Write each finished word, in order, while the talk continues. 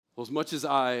Well, as much as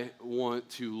I want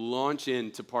to launch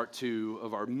into part 2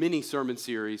 of our mini sermon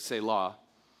series, Selah,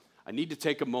 I need to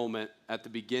take a moment at the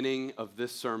beginning of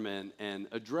this sermon and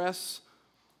address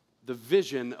the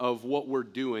vision of what we're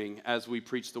doing as we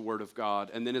preach the Word of God,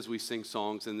 and then as we sing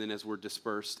songs, and then as we're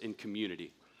dispersed in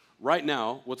community. Right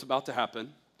now, what's about to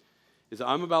happen is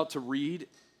I'm about to read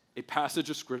a passage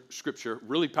of Scripture,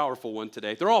 really powerful one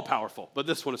today. They're all powerful, but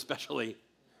this one especially,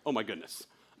 oh my goodness,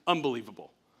 unbelievable.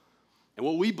 And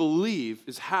what we believe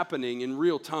is happening in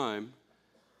real time,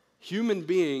 human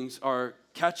beings are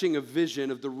catching a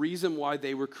vision of the reason why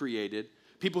they were created.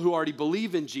 People who already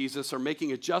believe in Jesus are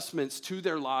making adjustments to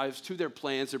their lives, to their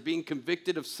plans. They're being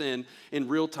convicted of sin in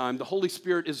real time. The Holy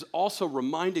Spirit is also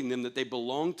reminding them that they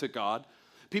belong to God.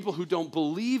 People who don't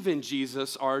believe in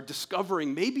Jesus are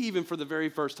discovering, maybe even for the very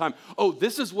first time, oh,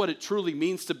 this is what it truly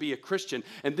means to be a Christian,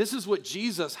 and this is what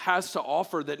Jesus has to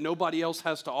offer that nobody else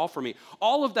has to offer me.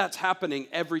 All of that's happening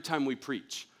every time we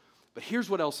preach. But here's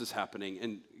what else is happening,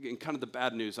 and kind of the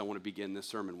bad news I want to begin this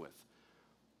sermon with.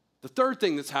 The third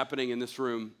thing that's happening in this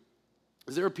room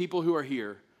is there are people who are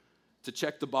here to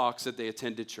check the box that they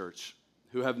attended church,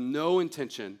 who have no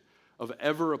intention of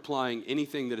ever applying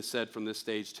anything that is said from this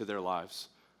stage to their lives.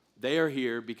 They are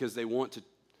here because they want to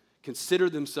consider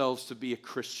themselves to be a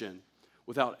Christian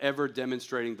without ever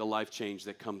demonstrating the life change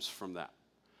that comes from that.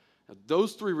 Now,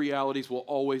 those three realities will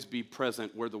always be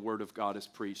present where the Word of God is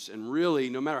preached. And really,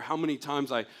 no matter how many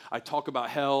times I talk about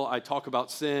hell, I talk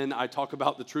about sin, I talk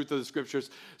about the truth of the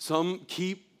Scriptures, some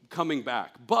keep coming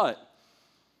back. But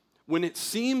when it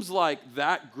seems like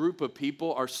that group of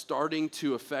people are starting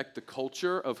to affect the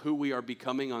culture of who we are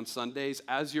becoming on Sundays,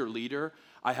 as your leader,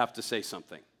 I have to say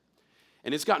something.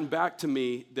 And it's gotten back to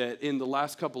me that in the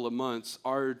last couple of months,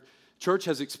 our church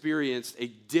has experienced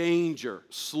a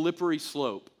slippery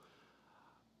slope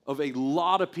of a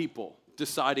lot of people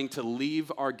deciding to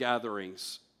leave our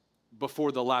gatherings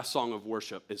before the last song of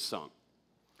worship is sung.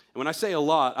 And when I say a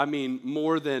lot, I mean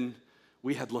more than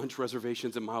we had lunch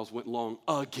reservations and Miles went long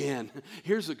again.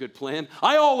 Here's a good plan.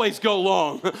 I always go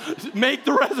long. Make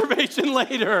the reservation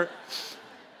later.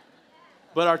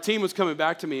 But our team was coming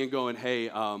back to me and going,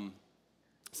 hey,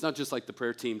 it's not just like the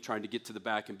prayer team trying to get to the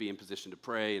back and be in position to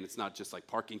pray, and it's not just like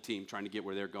parking team trying to get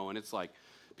where they're going. It's like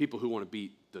people who want to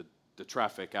beat the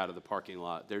traffic out of the parking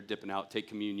lot. They're dipping out, take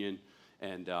communion,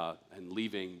 and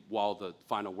leaving while the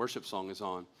final worship song is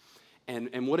on.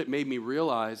 And what it made me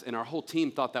realize, and our whole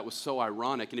team thought that was so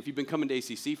ironic, and if you've been coming to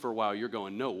ACC for a while, you're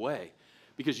going, no way.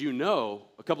 Because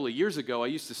a couple of years ago, I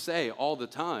used to say all the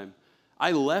time,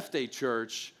 I left a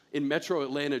church in metro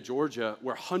Atlanta, Georgia,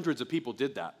 where hundreds of people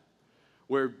did that,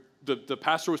 where the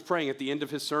pastor was praying at the end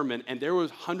of his sermon, and there was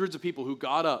hundreds of people who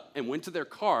got up and went to their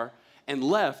car and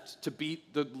left to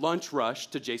beat the lunch rush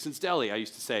to Jason's Deli, I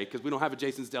used to say, because we don't have a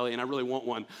Jason's Deli, and I really want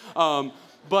one.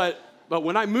 But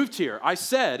when I moved here, I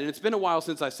said, and it's been a while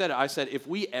since I said it, I said, if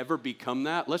we ever become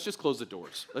that, let's just close the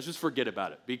doors. Let's just forget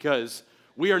about it, because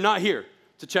we are not here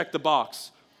to check the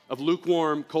box of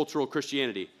lukewarm cultural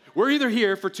Christianity. We're either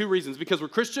here for two reasons, because we're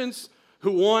Christians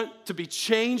who want to be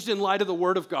changed in light of the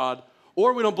Word of God,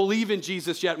 or we don't believe in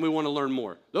Jesus yet and we want to learn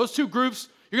more. Those two groups,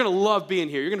 you're going to love being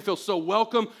here. You're going to feel so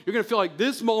welcome. You're going to feel like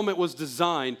this moment was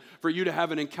designed for you to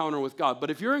have an encounter with God.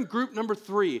 But if you're in group number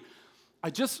 3,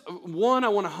 I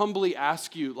want to humbly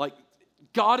ask you, like,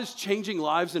 God is changing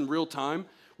lives in real time.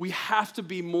 We have to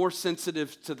be more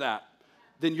sensitive to that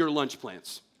than your lunch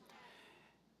plans.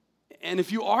 And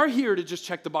if you are here to just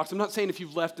check the box, I'm not saying if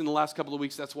you've left in the last couple of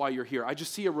weeks, that's why you're here. I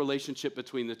just see a relationship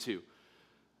between the two.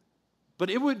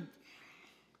 But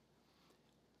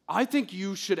I think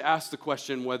you should ask the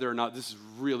question whether or not this is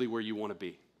really where you want to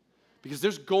be. Because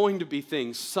there's going to be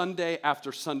things Sunday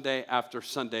after Sunday after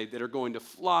Sunday that are going to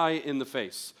fly in the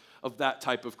face of that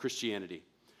type of Christianity.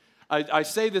 I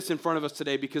say this in front of us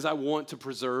today because I want to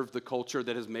preserve the culture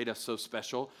that has made us so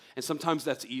special. And sometimes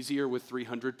that's easier with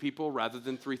 300 people rather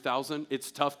than 3,000.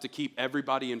 It's tough to keep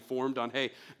everybody informed on,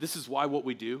 hey, this is why what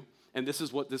we do, and this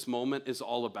is what this moment is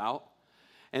all about.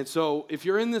 And so if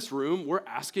you're in this room, we're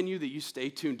asking you that you stay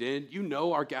tuned in. You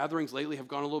know our gatherings lately have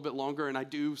gone a little bit longer, and I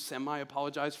do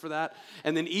semi-apologize for that.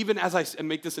 And then even as I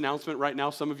make this announcement right now,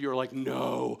 some of you are like,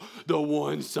 no, the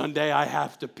one Sunday I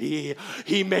have to pee,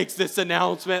 he makes this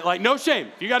announcement. Like, no shame.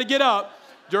 If you got to get up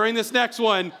during this next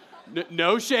one,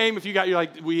 no shame if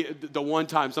the one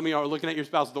time. Some of you are looking at your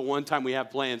spouse, the one time we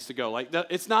have plans to go. Like,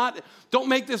 it's not, don't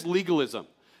make this legalism.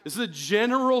 This is a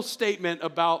general statement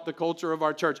about the culture of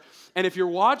our church. And if you're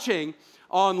watching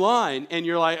online and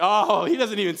you're like, oh, he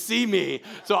doesn't even see me,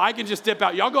 so I can just dip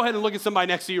out. Y'all go ahead and look at somebody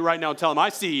next to you right now and tell them, I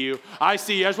see you. I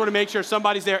see you. I just want to make sure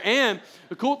somebody's there. And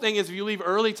the cool thing is if you leave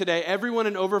early today, everyone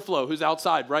in Overflow who's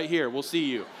outside right here will see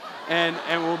you. And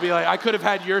we'll be like, I could have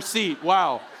had your seat.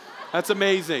 Wow, that's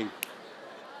amazing.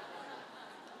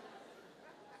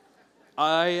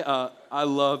 I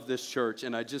love this church,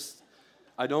 and I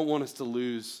don't want us to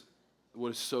lose what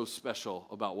is so special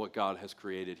about what God has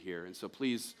created here. And so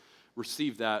please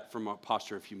receive that from a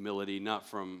posture of humility, not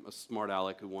from a smart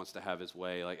aleck who wants to have his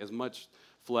way. Like, as much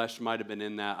flesh might have been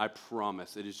in that, I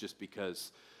promise it is just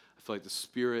because I feel like the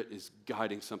Spirit is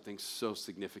guiding something so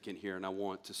significant here, and I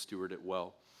want to steward it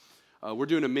well. We're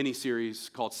doing a mini-series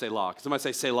called Selah. Can somebody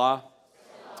say Selah?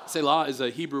 Selah is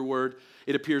a Hebrew word.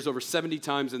 It appears over 70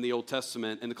 times in the Old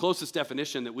Testament, and the closest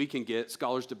definition that we can get,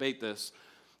 scholars debate this,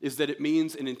 is that it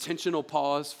means an intentional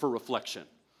pause for reflection.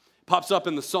 It pops up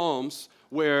in the Psalms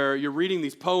where you're reading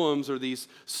these poems or these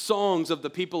songs of the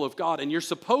people of God, and you're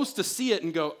supposed to see it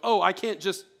and go, oh, I can't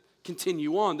just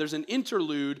continue on. There's an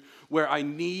interlude where I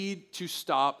need to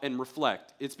stop and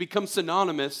reflect. It's become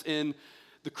synonymous in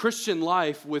the Christian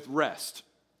life with rest.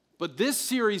 But this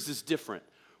series is different.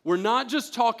 We're not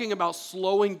just talking about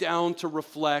slowing down to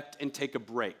reflect and take a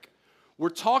break. We're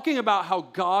talking about how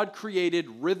God created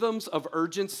rhythms of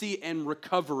urgency and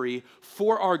recovery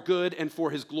for our good and for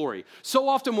His glory. So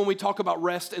often when we talk about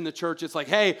rest in the church, it's like,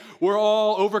 hey, we're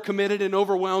all overcommitted and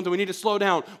overwhelmed, and we need to slow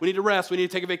down. We need to rest. We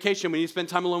need to take a vacation. We need to spend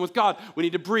time alone with God. We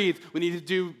need to breathe. We need to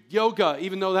do yoga,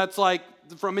 even though that's like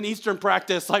from an Eastern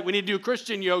practice, like we need to do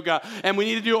Christian yoga, and we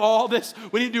need to do all this.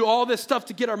 We need to do all this stuff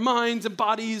to get our minds and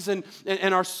bodies and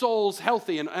our souls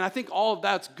healthy. And I think all of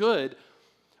that's good.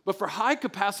 But for high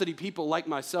capacity people like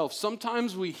myself,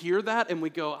 sometimes we hear that and we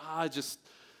go,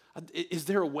 is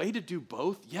there a way to do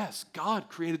both? Yes, God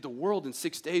created the world in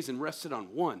 6 days and rested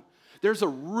on one. There's a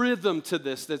rhythm to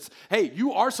this that's, hey,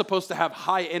 you are supposed to have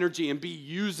high energy and be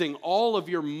using all of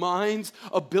your mind's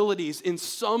abilities in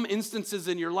some instances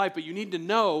in your life, but you need to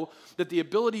know that the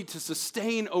ability to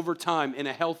sustain over time in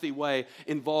a healthy way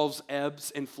involves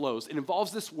ebbs and flows. It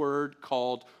involves this word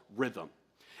called rhythm.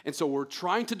 And so we're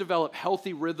trying to develop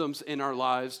healthy rhythms in our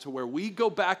lives to where we go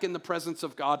back in the presence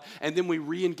of God and then we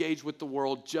re-engage with the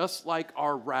world just like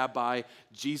our rabbi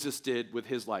Jesus did with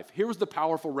his life. Here was the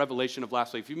powerful revelation of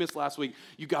last week. If you missed last week,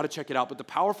 you got to check it out. But the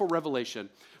powerful revelation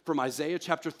from Isaiah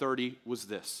chapter 30 was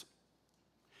this.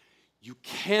 You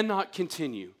cannot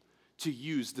continue to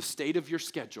use the state of your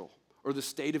schedule or the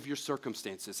state of your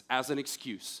circumstances as an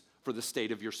excuse for the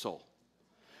state of your soul.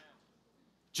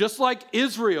 Just like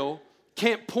Israel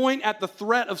can't point at the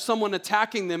threat of someone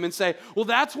attacking them and say, well,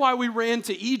 that's why we ran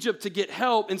to Egypt to get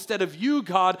help instead of you,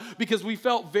 God, because we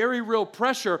felt very real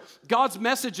pressure. God's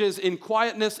message is in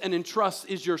quietness and in trust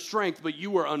is your strength, but you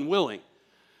were unwilling.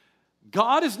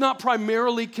 God is not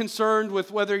primarily concerned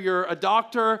with whether you're a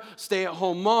doctor,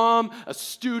 stay-at-home mom, a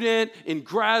student in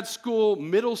grad school,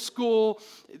 middle school,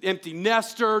 empty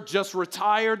nester, just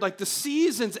retired. Like the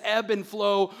seasons ebb and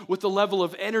flow with the level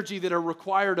of energy that are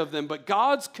required of them. But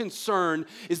God's concern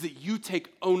is that you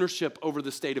take ownership over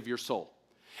the state of your soul.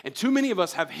 And too many of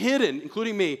us have hidden,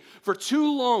 including me, for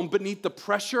too long beneath the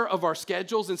pressure of our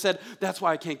schedules and said, that's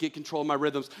why I can't get control of my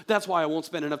rhythms. That's why I won't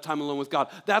spend enough time alone with God.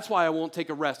 That's why I won't take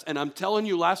a rest. And I'm telling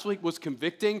you, last week was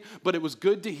convicting, but it was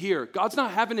good to hear. God's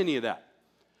not having any of that.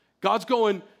 God's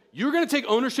going, you're going to take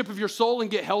ownership of your soul and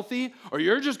get healthy, or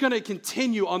you're just going to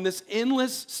continue on this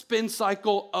endless spin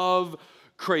cycle of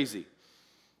crazy.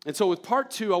 And so with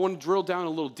part 2, I want to drill down a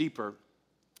little deeper.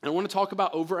 And I want to talk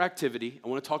about overactivity. I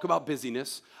want to talk about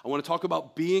busyness. I want to talk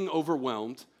about being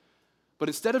overwhelmed. But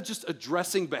instead of just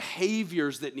addressing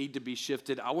behaviors that need to be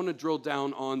shifted, I want to drill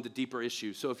down on the deeper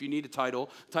issue. So if you need a title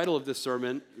of this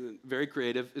sermon, very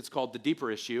creative, it's called The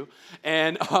Deeper Issue.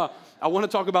 And I want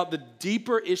to talk about the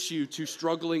deeper issue to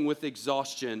struggling with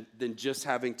exhaustion than just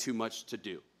having too much to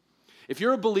do. If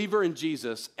you're a believer in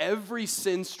Jesus, every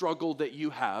sin struggle that you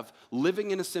have,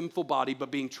 living in a sinful body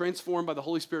but being transformed by the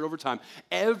Holy Spirit over time,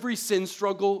 every sin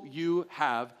struggle you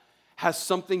have has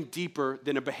something deeper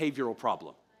than a behavioral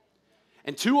problem.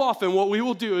 And too often what we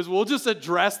will do is we'll just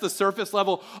address the surface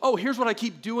level, oh, here's what I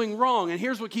keep doing wrong, and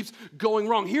here's what keeps going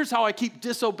wrong. Here's how I keep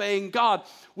disobeying God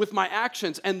with my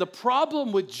actions. And the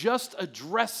problem with just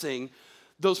addressing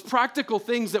those practical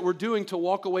things that we're doing to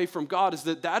walk away from God is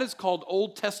that is called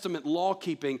Old Testament law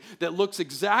keeping that looks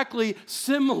exactly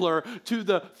similar to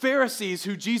the Pharisees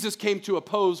who Jesus came to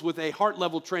oppose with a heart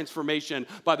level transformation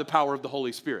by the power of the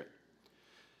Holy Spirit.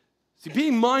 See,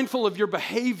 being mindful of your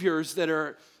behaviors that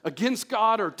are against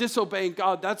God or disobeying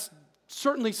God, that's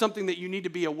certainly something that you need to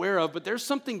be aware of, but there's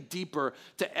something deeper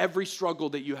to every struggle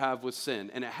that you have with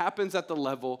sin, and it happens at the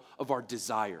level of our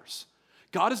desires.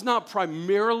 God is not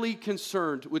primarily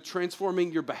concerned with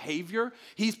transforming your behavior.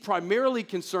 He's primarily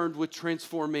concerned with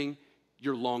transforming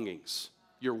your longings,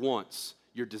 your wants,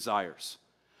 your desires.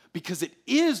 Because it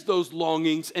is those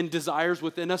longings and desires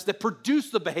within us that produce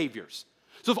the behaviors.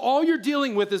 So if all you're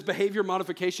dealing with is behavior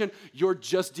modification, you're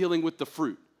just dealing with the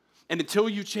fruit. And until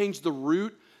you change the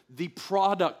root, the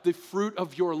product, the fruit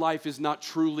of your life is not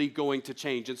truly going to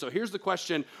change. And so here's the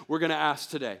question we're going to ask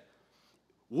today.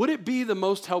 Would it be the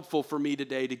most helpful for me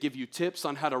today to give you tips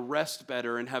on how to rest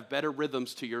better and have better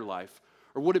rhythms to your life?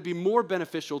 Or would it be more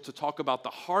beneficial to talk about the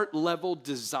heart-level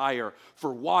desire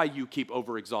for why you keep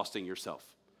overexhausting yourself?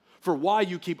 For why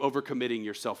you keep overcommitting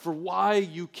yourself? For why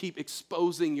you keep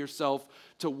exposing yourself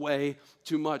to way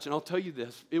too much? And I'll tell you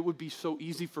this, it would be so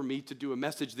easy for me to do a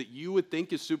message that you would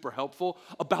think is super helpful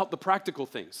about the practical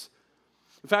things.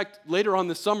 In fact, later on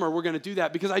this summer, we're going to do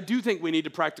that because I do think we need to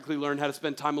practically learn how to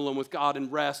spend time alone with God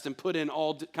and rest and put in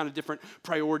all kind of different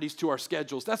priorities to our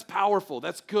schedules. That's powerful.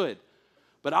 That's good.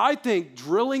 But I think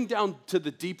drilling down to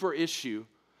the deeper issue,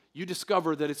 you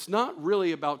discover that it's not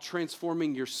really about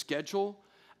transforming your schedule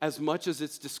as much as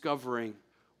it's discovering,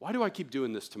 why do I keep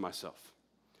doing this to myself?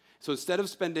 So instead of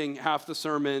spending half the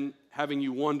sermon having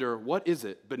you wonder, what is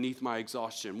it beneath my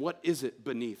exhaustion? What is it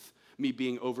beneath me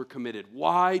being overcommitted?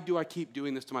 Why do I keep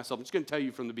doing this to myself? I'm just going to tell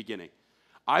you from the beginning.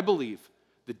 I believe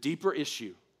the deeper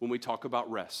issue when we talk about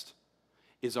rest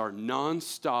is our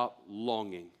nonstop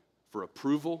longing for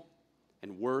approval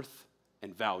and worth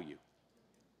and value.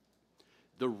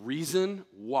 The reason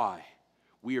why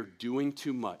we are doing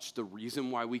too much, the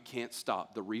reason why we can't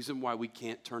stop, the reason why we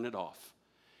can't turn it off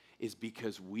is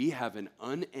because we have an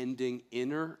unending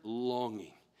inner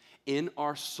longing in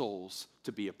our souls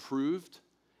to be approved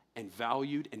and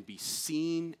valued and be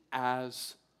seen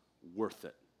as worth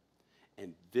it.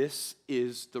 And this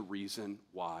is the reason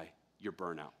why you're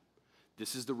burnout.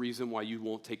 This is the reason why you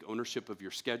won't take ownership of your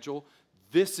schedule.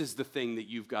 This is the thing that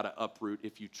you've got to uproot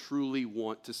if you truly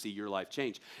want to see your life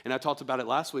change. And I talked about it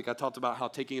last week. I talked about how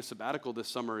taking a sabbatical this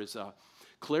summer is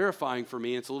clarifying for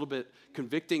me. It's a little bit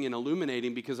convicting and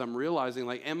illuminating because I'm realizing,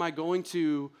 like, am I going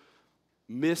to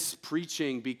miss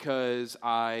preaching because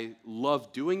I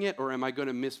love doing it, or am I going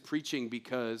to miss preaching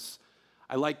because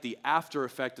I like the after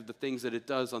effect of the things that it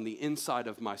does on the inside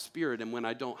of my spirit? And when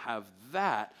I don't have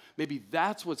that, maybe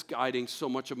that's what's guiding so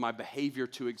much of my behavior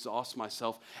to exhaust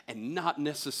myself and not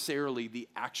necessarily the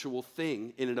actual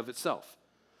thing in and of itself.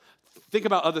 Think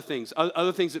about other things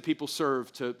that people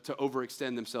serve to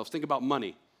overextend themselves. Think about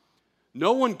money.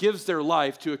 No one gives their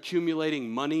life to accumulating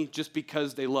money just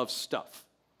because they love stuff.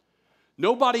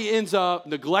 Nobody ends up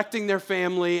neglecting their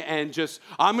family and just,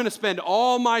 I'm going to spend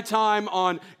all my time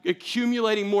on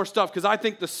accumulating more stuff because I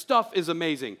think the stuff is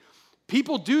amazing.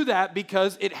 People do that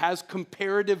because it has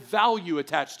comparative value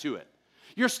attached to it.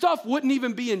 Your stuff wouldn't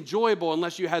even be enjoyable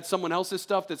unless you had someone else's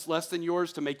stuff that's less than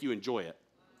yours to make you enjoy it.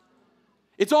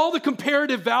 It's all the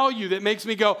comparative value that makes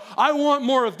me go, I want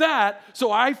more of that,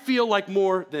 so I feel like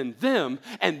more than them.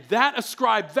 And that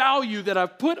ascribed value that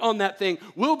I've put on that thing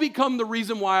will become the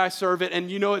reason why I serve it. And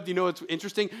you know it's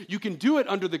interesting? You can do it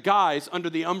under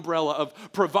the umbrella of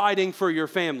providing for your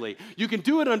family. You can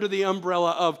do it under the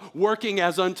umbrella of working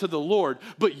as unto the Lord.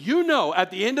 But at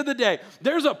the end of the day,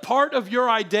 there's a part of your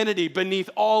identity beneath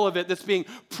all of it that's being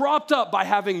propped up by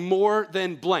having more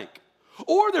than blank.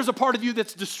 Or there's a part of you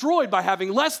that's destroyed by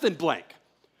having less than blank.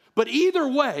 But either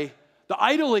way, the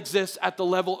idol exists at the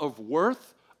level of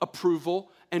worth, approval,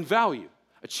 and value.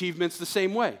 Achievement's the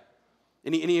same way.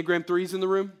 Any Enneagram 3s in the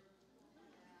room?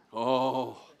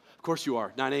 Oh, of course you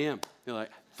are. 9 a.m. You're like,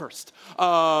 first.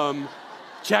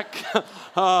 Check.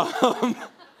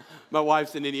 My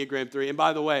wife's an Enneagram 3. And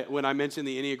by the way, when I mention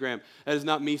the Enneagram, that is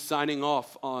not me signing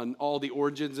off on all the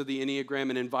origins of the Enneagram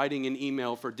and inviting an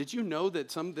email for, did you know that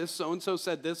this so-and-so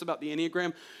said this about the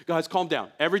Enneagram? Guys, calm down.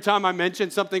 Every time I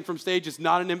mention something from stage, it's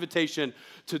not an invitation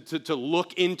to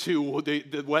look into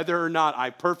the whether or not I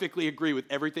perfectly agree with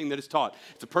everything that is taught.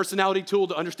 It's a personality tool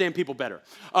to understand people better.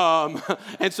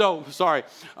 And so, sorry.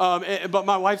 But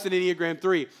my wife's an Enneagram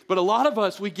 3. But a lot of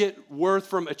us, we get worth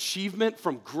from achievement,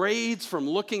 from grades, from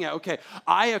looking at, okay,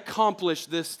 I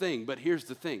accomplished this thing, but here's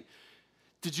the thing.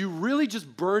 Did you really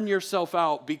just burn yourself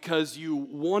out because you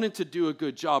wanted to do a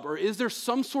good job? Or is there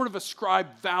some sort of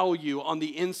ascribed value on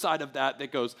the inside of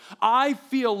that goes, I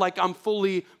feel like I'm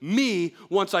fully me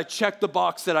once I check the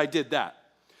box that I did that?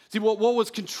 See, what was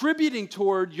contributing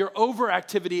toward your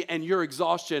overactivity and your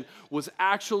exhaustion was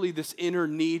actually this inner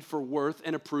need for worth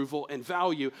and approval and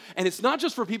value. And it's not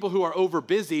just for people who are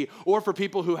overbusy or for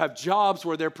people who have jobs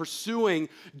where they're pursuing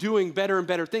doing better and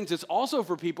better things. It's also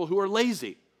for people who are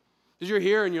lazy. Because you're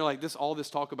here and you're like, all this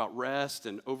talk about rest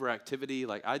and overactivity,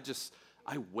 like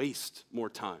I waste more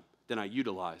time than I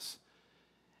utilize.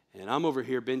 And I'm over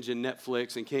here binging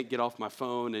Netflix and can't get off my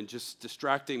phone and just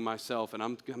distracting myself. And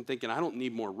I'm thinking, I don't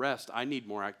need more rest. I need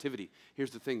more activity.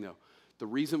 Here's the thing, though. The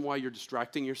reason why you're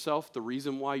distracting yourself, the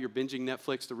reason why you're binging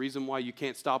Netflix, the reason why you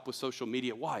can't stop with social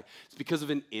media, why? It's because of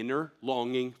an inner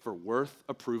longing for worth,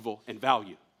 approval, and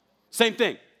value. Same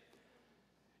thing.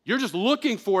 You're just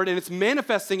looking for it, and it's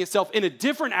manifesting itself in a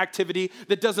different activity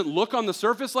that doesn't look on the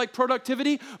surface like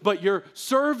productivity, but you're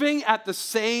serving at the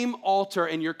same altar,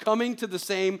 and you're coming to the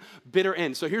same bitter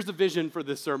end. So here's the vision for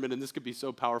this sermon, and this could be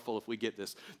so powerful if we get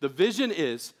this. The vision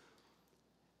is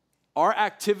our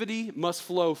activity must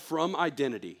flow from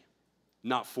identity,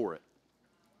 not for it.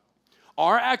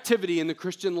 Our activity in the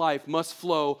Christian life must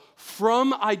flow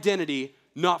from identity,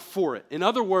 not for it. In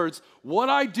other words, what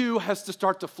I do has to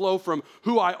start to flow from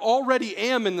who I already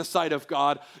am in the sight of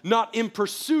God, not in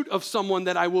pursuit of someone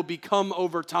that I will become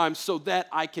over time so that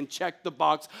I can check the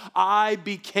box. I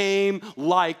became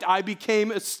liked, I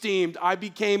became esteemed, I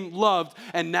became loved,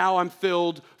 and now I'm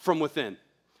filled from within.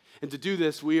 And to do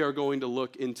this, we are going to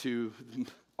look into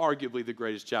arguably the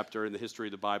greatest chapter in the history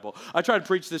of the Bible. I try to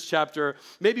preach this chapter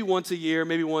maybe once a year,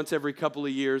 maybe once every couple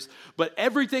of years, but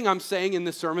everything I'm saying in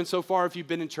this sermon so far, if you've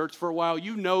been in church for a while,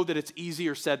 you know that it's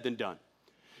easier said than done.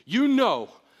 You know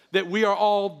that we are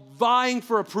all vying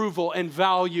for approval and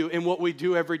value in what we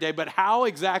do every day, but how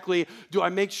exactly do I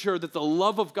make sure that the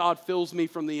love of God fills me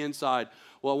from the inside?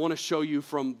 Well, I want to show you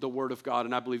from the Word of God,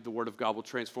 and I believe the Word of God will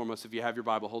transform us. If you have your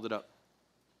Bible, hold it up.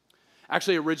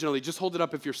 Actually, originally, just hold it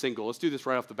up if you're single. Let's do this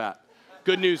right off the bat.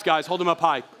 Good news, guys. Hold them up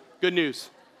high. Good news.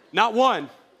 Not one,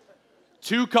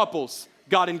 two couples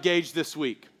got engaged this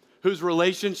week whose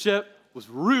relationship was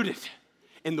rooted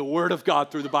in the Word of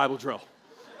God through the Bible drill.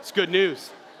 It's good news.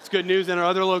 It's good news in our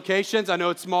other locations. I know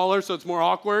it's smaller, so it's more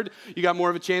awkward. You got more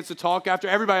of a chance to talk after.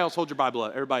 Everybody else, hold your Bible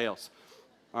up. Everybody else.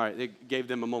 All right, they gave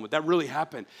them a moment. That really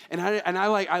happened. And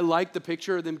I like the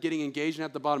picture of them getting engaged, and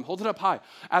at the bottom, hold it up high.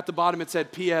 At the bottom, it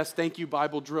said, P.S., thank you,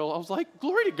 Bible drill. I was like,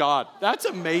 glory to God. That's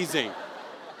amazing.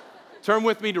 Turn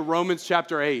with me to Romans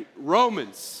chapter 8.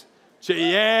 Romans.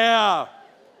 Yeah.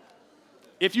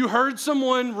 If you heard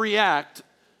someone react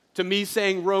to me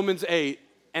saying Romans 8,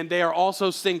 and they are also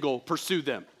single, pursue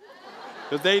them.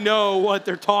 Because they know what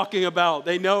they're talking about.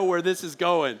 They know where this is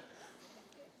going.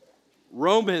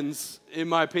 Romans, in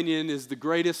my opinion, is the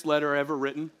greatest letter ever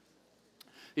written.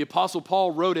 The Apostle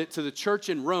Paul wrote it to the church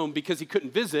in Rome because he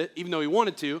couldn't visit, even though he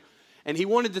wanted to, and he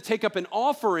wanted to take up an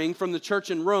offering from the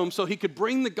church in Rome so he could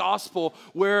bring the gospel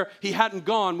where he hadn't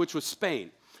gone, which was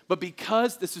Spain. But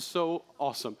because, this is so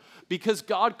awesome, because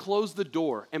God closed the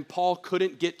door and Paul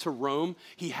couldn't get to Rome,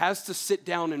 he has to sit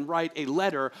down and write a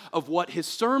letter of what his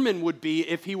sermon would be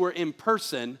if he were in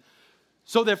person,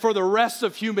 so that for the rest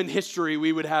of human history,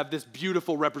 we would have this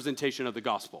beautiful representation of the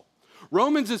gospel.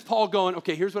 Romans is Paul going,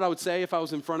 okay, here's what I would say if I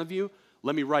was in front of you.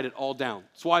 Let me write it all down.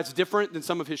 That's why it's different than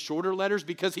some of his shorter letters,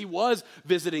 because he was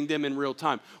visiting them in real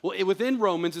time. Well, within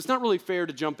Romans, it's not really fair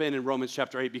to jump in Romans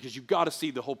chapter 8 because you've got to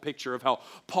see the whole picture of how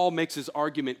Paul makes his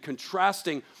argument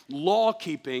contrasting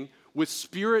law-keeping with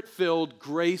spirit-filled,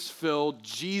 grace-filled,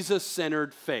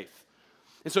 Jesus-centered faith.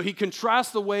 And so he contrasts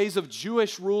the ways of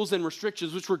Jewish rules and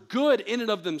restrictions, which were good in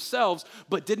and of themselves,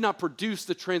 but did not produce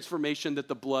the transformation that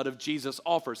the blood of Jesus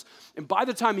offers. And by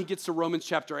the time he gets to Romans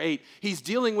chapter 8, he's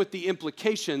dealing with the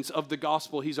implications of the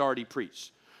gospel he's already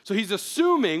preached. So he's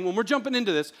assuming, when we're jumping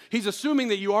into this, he's assuming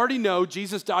that you already know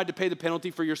Jesus died to pay the penalty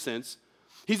for your sins.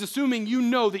 He's assuming you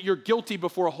know that you're guilty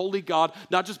before a holy God,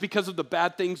 not just because of the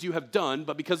bad things you have done,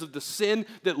 but because of the sin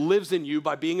that lives in you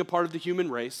by being a part of the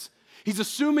human race. He's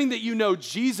assuming that you know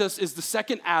Jesus is the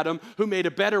second Adam who made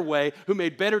a better way, who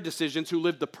made better decisions, who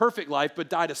lived the perfect life, but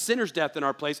died a sinner's death in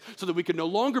our place so that we could no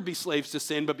longer be slaves to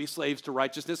sin, but be slaves to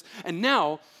righteousness. And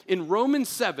now, in Romans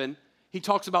 7, he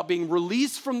talks about being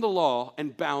released from the law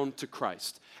and bound to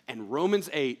Christ. And Romans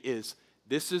 8 is,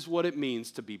 this is what it means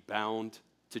to be bound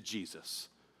to Jesus.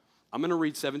 I'm going to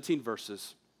read 17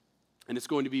 verses, and it's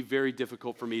going to be very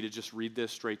difficult for me to just read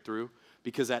this straight through,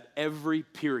 because at every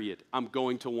period, I'm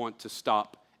going to want to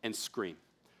stop and scream.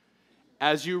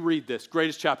 As you read this,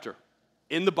 greatest chapter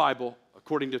in the Bible,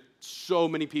 according to so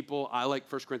many people. I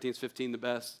like 1 Corinthians 15 the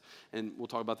best, and we'll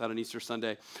talk about that on Easter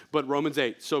Sunday. But Romans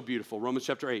 8, so beautiful. Romans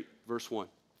chapter 8, verse 1.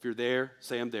 If you're there,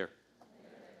 say I'm there.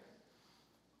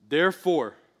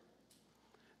 Therefore,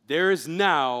 there is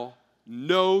now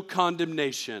no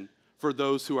condemnation for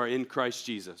those who are in Christ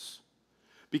Jesus.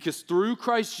 Because through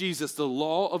Christ Jesus, the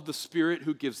law of the Spirit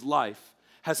who gives life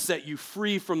has set you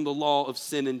free from the law of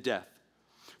sin and death.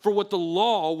 For what the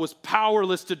law was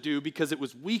powerless to do because it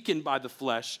was weakened by the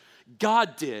flesh,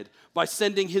 God did by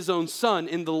sending his own Son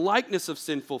in the likeness of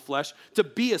sinful flesh to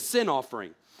be a sin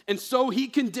offering. And so he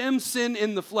condemned sin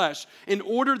in the flesh in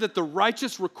order that the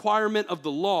righteous requirement of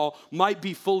the law might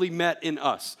be fully met in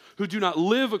us, who do not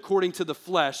live according to the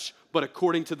flesh, but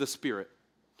according to the Spirit.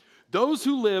 Those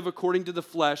who live according to the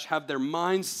flesh have their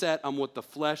minds set on what the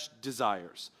flesh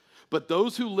desires. But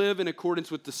those who live in accordance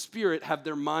with the Spirit have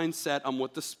their mind set on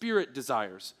what the Spirit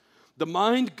desires. The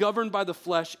mind governed by the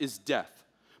flesh is death,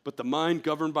 but the mind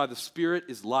governed by the Spirit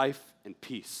is life and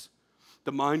peace.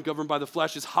 The mind governed by the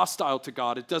flesh is hostile to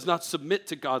God. It does not submit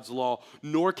to God's law,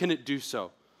 nor can it do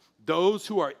so. Those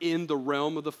who are in the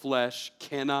realm of the flesh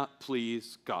cannot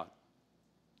please God.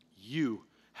 You,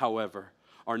 however,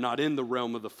 are not in the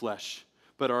realm of the flesh,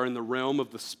 but are in the realm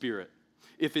of the Spirit,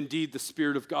 if indeed the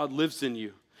Spirit of God lives in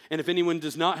you. And if anyone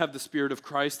does not have the Spirit of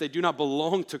Christ, they do not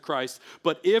belong to Christ.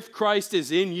 But if Christ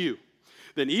is in you,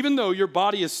 then even though your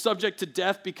body is subject to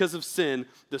death because of sin,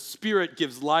 the Spirit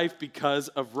gives life because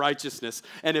of righteousness.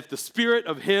 And if the Spirit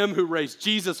of him who raised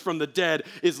Jesus from the dead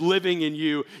is living in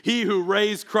you, he who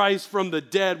raised Christ from the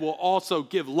dead will also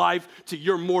give life to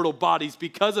your mortal bodies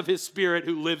because of his Spirit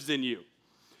who lives in you.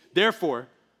 Therefore,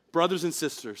 brothers and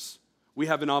sisters, we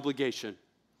have an obligation,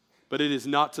 but it is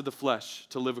not to the flesh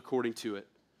to live according to it.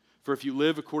 For if you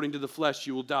live according to the flesh,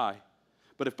 you will die.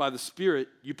 But if by the Spirit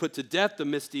you put to death the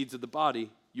misdeeds of the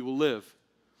body, you will live.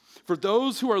 For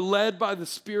those who are led by the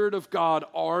Spirit of God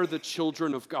are the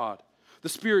children of God. The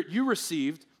Spirit you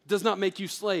received does not make you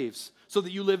slaves, so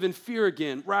that you live in fear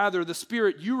again. Rather, the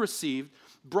Spirit you received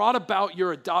brought about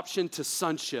your adoption to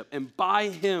sonship, and by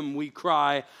him we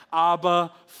cry,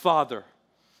 Abba, Father.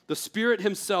 The Spirit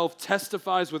himself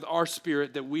testifies with our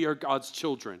spirit that we are God's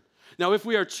children. Now, if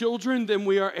we are children, then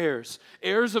we are heirs,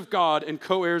 heirs of God and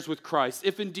co-heirs with Christ,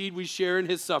 if indeed we share in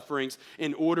his sufferings,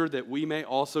 in order that we may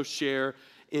also share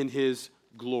in his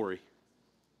glory.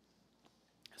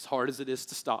 As hard as it is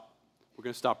to stop, we're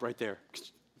going to stop right there.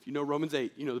 If you know Romans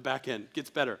 8, you know the back end gets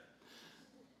better.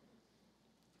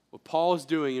 What Paul is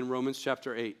doing in Romans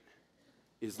chapter 8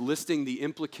 is listing the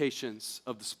implications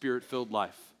of the Spirit-filled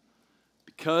life.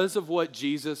 Because of what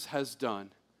Jesus has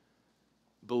done,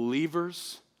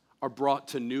 believers are brought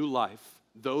to new life.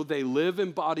 Though they live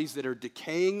in bodies that are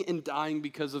decaying and dying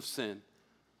because of sin,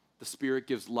 the Spirit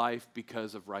gives life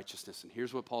because of righteousness. And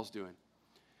here's what Paul's doing.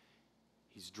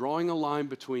 He's drawing a line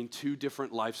between two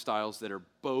different lifestyles that are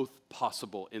both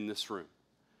possible in this room.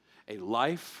 A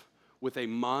life with a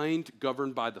mind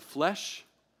governed by the flesh,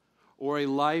 or a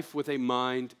life with a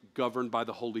mind governed by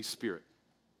the Holy Spirit.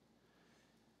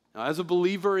 Now, as a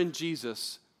believer in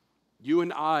Jesus, you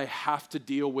and I have to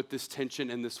deal with this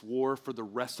tension and this war for the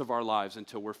rest of our lives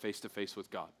until we're face to face with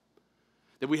God.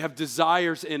 That we have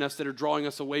desires in us that are drawing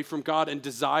us away from God, and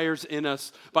desires in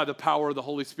us by the power of the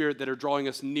Holy Spirit that are drawing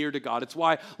us near to God. It's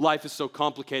why life is so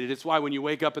complicated. It's why when you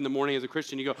wake up in the morning as a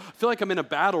Christian, you go, I feel like I'm in a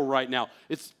battle right now.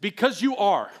 It's because you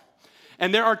are.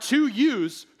 And there are two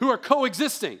yous who are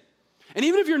coexisting. And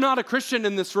even if you're not a Christian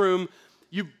in this room,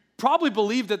 you probably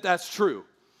believe that that's true.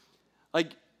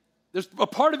 Like, there's a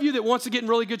part of you that wants to get in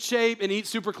really good shape and eat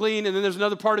super clean, and then there's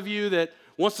another part of you that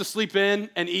wants to sleep in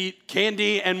and eat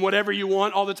candy and whatever you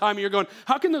want all the time. And you're going,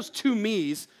 how can those two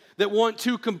me's that want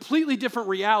two completely different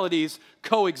realities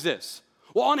coexist?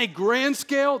 Well, on a grand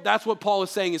scale, that's what Paul is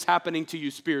saying is happening to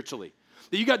you spiritually.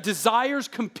 That you got desires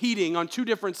competing on two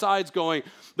different sides going,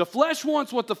 the flesh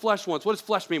wants what the flesh wants. What does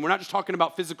flesh mean? We're not just talking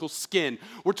about physical skin.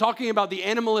 We're talking about the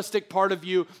animalistic part of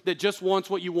you that just wants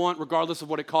what you want regardless of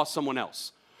what it costs someone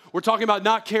else. We're talking about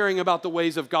not caring about the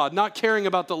ways of God, not caring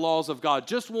about the laws of God,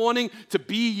 just wanting to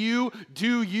be you,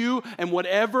 do you, and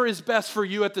whatever is best for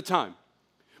you at the time.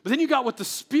 But then you got what the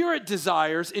Spirit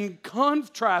desires in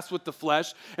contrast with the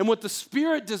flesh, and what the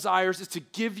Spirit desires is to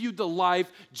give you the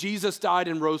life Jesus died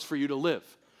and rose for you to live.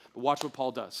 But watch what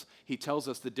Paul does. He tells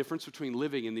us the difference between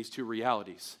living in these two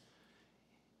realities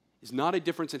is not a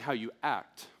difference in how you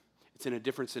act, it's in a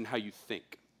difference in how you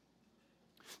think.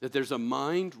 That there's a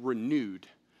mind renewed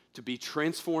to be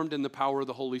transformed in the power of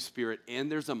the Holy Spirit, and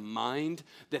there's a mind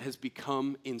that has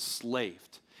become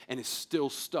enslaved and is still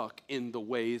stuck in the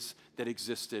ways that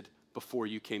existed before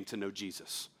you came to know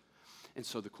Jesus. And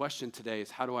so the question today is,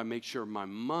 how do I make sure my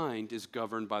mind is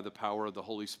governed by the power of the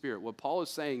Holy Spirit? What Paul is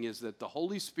saying is that the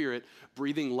Holy Spirit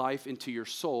breathing life into your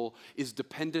soul is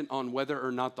dependent on whether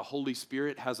or not the Holy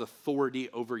Spirit has authority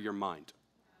over your mind.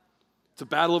 It's a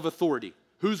battle of authority.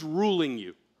 Who's ruling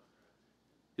you?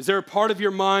 Is there a part of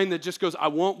your mind that just goes, I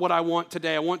want what I want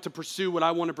today. I want to pursue what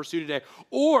I want to pursue today.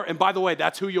 Or, and by the way,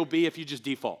 that's who you'll be if you just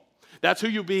default. That's who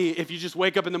you'll be if you just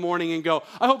wake up in the morning and go,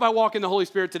 I hope I walk in the Holy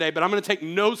Spirit today, but I'm going to take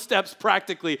no steps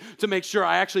practically to make sure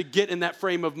I actually get in that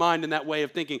frame of mind and that way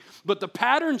of thinking. But the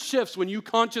pattern shifts when you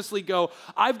consciously go,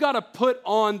 I've got to put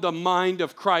on the mind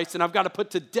of Christ, and I've got to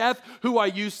put to death who I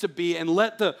used to be and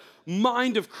let the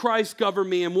mind of Christ govern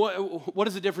me. And what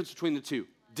is the difference between the two?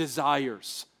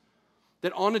 Desires.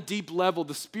 That on a deep level,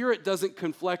 the Spirit doesn't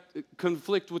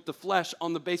conflict with the flesh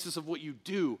on the basis of what you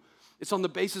do. It's on the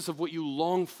basis of what you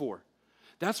long for.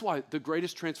 That's why the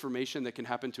greatest transformation that can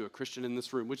happen to a Christian in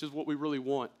this room, which is what we really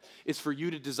want, is for you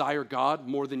to desire God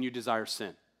more than you desire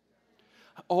sin.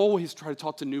 I always try to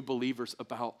talk to new believers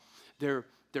about their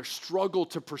struggle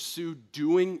to pursue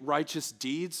doing righteous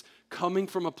deeds coming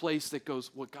from a place that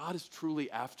goes, what God is truly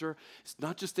after is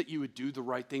not just that you would do the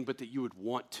right thing, but that you would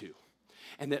want to.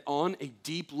 And that on a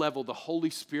deep level, the Holy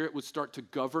Spirit would start to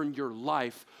govern your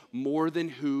life more than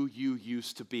who you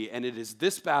used to be. And it is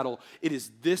this battle, it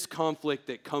is this conflict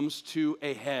that comes to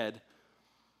a head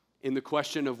in the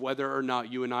question of whether or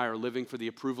not you and I are living for the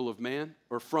approval of man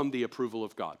or from the approval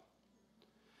of God.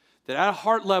 That at a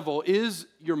heart level, is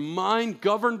your mind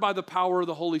governed by the power of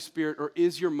the Holy Spirit, or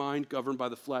is your mind governed by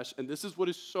the flesh? And this is what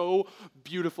is so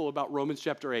beautiful about Romans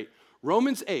chapter 8.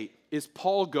 Romans 8 is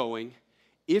Paul going,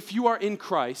 if you are in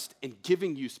Christ, and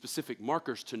giving you specific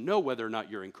markers to know whether or not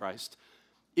you're in Christ,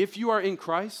 if you are in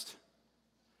Christ,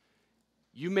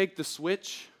 you make the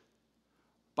switch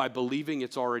by believing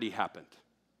it's already happened,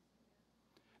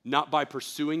 not by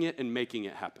pursuing it and making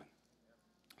it happen.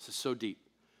 This is so deep.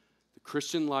 The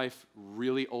Christian life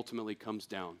really ultimately comes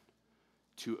down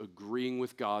to agreeing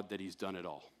with God that he's done it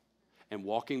all, and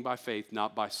walking by faith,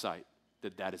 not by sight,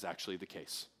 that is actually the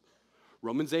case.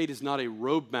 Romans 8 is not a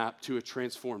roadmap to a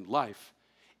transformed life.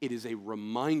 It is a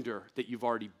reminder that you've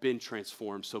already been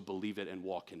transformed, so believe it and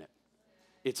walk in it.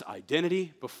 It's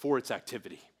identity before it's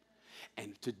activity.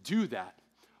 And to do that,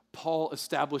 Paul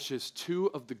establishes two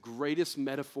of the greatest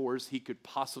metaphors he could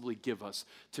possibly give us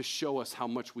to show us how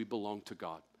much we belong to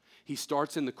God. He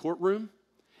starts in the courtroom,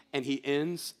 and he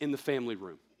ends in the family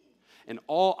room. And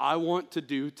all I want to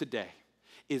do today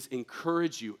is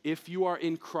encourage you, if you are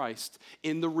in Christ,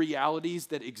 in the realities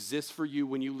that exist for you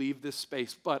when you leave this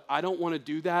space. But I don't want to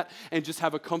do that and just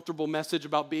have a comfortable message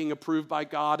about being approved by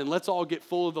God, and let's all get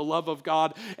full of the love of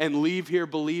God and leave here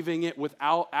believing it,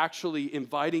 without actually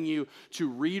inviting you to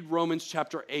read Romans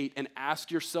chapter 8 and ask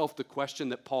yourself the question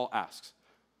that Paul asks.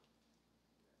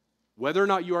 Whether or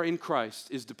not you are in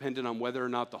Christ is dependent on whether or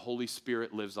not the Holy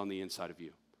Spirit lives on the inside of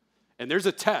you. And there's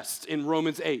a test in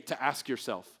Romans 8 to ask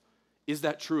yourself. Is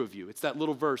that true of you? It's that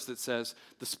little verse that says,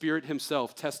 the Spirit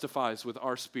himself testifies with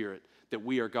our spirit that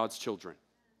we are God's children.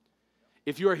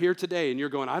 If you are here today and you're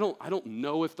going, I don't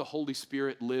know if the Holy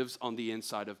Spirit lives on the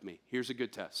inside of me. Here's a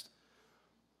good test.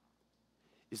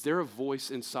 Is there a voice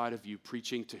inside of you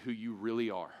preaching to who you really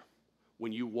are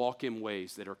when you walk in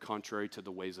ways that are contrary to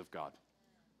the ways of God?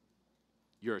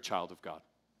 You're a child of God.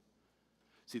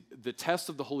 See, the test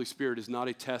of the Holy Spirit is not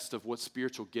a test of what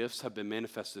spiritual gifts have been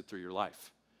manifested through your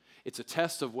life. It's a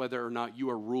test of whether or not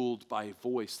you are ruled by a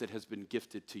voice that has been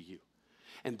gifted to you.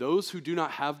 And those who do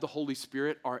not have the Holy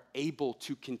Spirit are able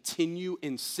to continue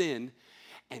in sin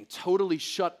and totally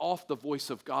shut off the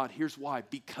voice of God. Here's why: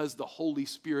 because the Holy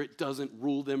Spirit doesn't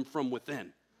rule them from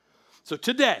within. So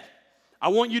today, I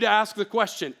want you to ask the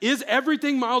question, is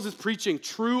everything Miles is preaching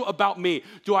true about me?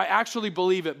 Do I actually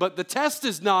believe it? But the test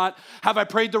is not, have I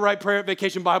prayed the right prayer at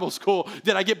Vacation Bible School?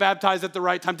 Did I get baptized at the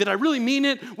right time? Did I really mean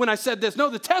it when I said this? No,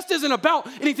 the test isn't about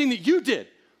anything that you did.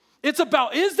 It's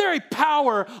about, is there a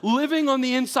power living on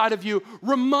the inside of you,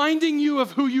 reminding you of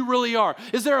who you really are?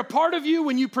 Is there a part of you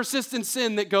when you persist in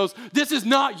sin that goes, this is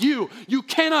not you. You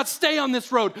cannot stay on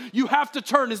this road. You have to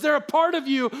turn. Is there a part of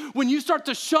you when you start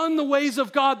to shun the ways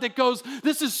of God that goes,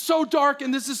 this is so dark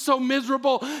and this is so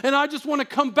miserable and I just want to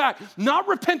come back? Not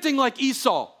repenting like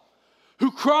Esau,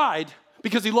 who cried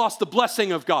because he lost the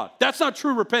blessing of God. That's not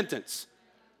true repentance.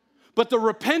 But the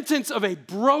repentance of a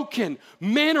broken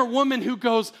man or woman who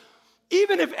goes,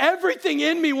 even if everything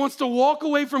in me wants to walk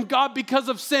away from God because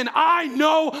of sin, I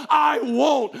know I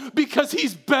won't, because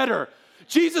he's better.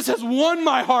 Jesus has won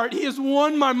my heart, he has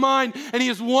won my mind, and he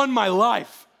has won my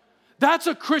life. That's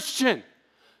a Christian,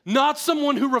 not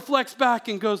someone who reflects back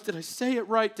and goes, did I say it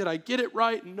right? Did I get it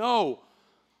right? No.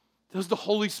 Does the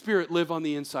Holy Spirit live on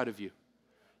the inside of you?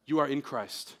 You are in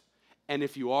Christ. And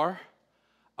if you are,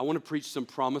 I want to preach some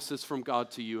promises from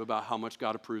God to you about how much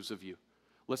God approves of you.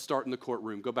 Let's start in the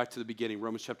courtroom. Go back to the beginning,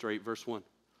 Romans chapter 8, verse 1.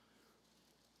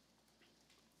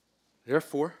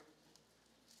 Therefore,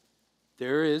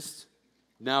 there is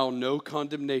now no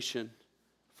condemnation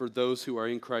for those who are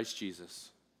in Christ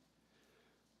Jesus.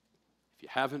 If you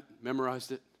haven't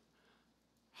memorized it,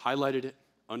 highlighted it,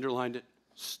 underlined it,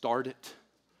 start it,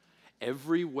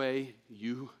 every way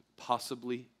you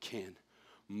possibly can,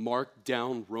 mark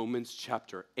down Romans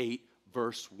chapter 8,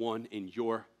 verse 1 in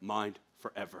your mind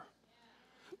forever.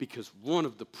 Because one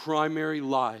of the primary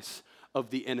lies of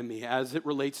the enemy as it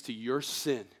relates to your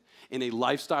sin in a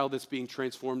lifestyle that's being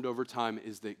transformed over time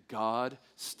is that God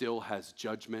still has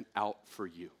judgment out for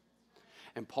you.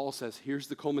 And Paul says, here's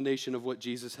the culmination of what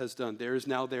Jesus has done. There is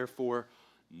now, therefore,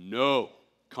 no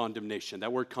condemnation.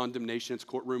 That word condemnation, it's a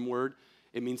courtroom word.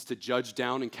 It means to judge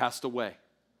down and cast away.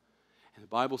 And the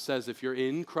Bible says if you're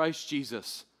in Christ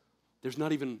Jesus, there's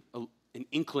not even an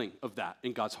inkling of that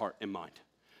in God's heart and mind.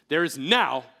 There is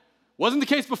now, wasn't the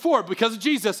case before, because of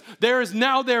Jesus, there is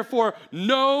now, therefore,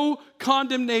 no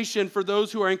condemnation for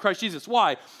those who are in Christ Jesus.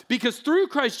 Why? Because through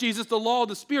Christ Jesus, the law of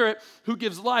the Spirit who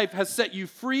gives life has set you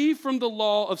free from the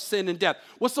law of sin and death.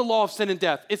 What's the law of sin and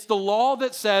death? It's the law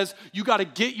that says you got to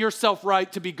get yourself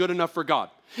right to be good enough for God.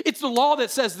 It's the law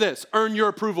that says this, earn your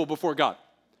approval before God.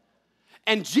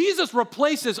 And Jesus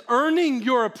replaces earning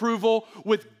your approval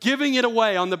with giving it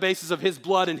away on the basis of his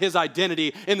blood and his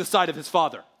identity in the sight of his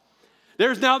Father.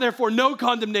 There's now, therefore, no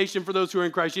condemnation for those who are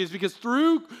in Christ Jesus, because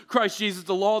through Christ Jesus,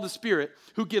 the law of the Spirit,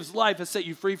 who gives life, has set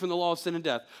you free from the law of sin and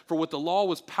death. For what the law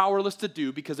was powerless to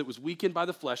do because it was weakened by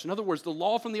the flesh. In other words, the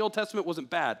law from the Old Testament wasn't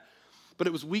bad, but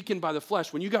it was weakened by the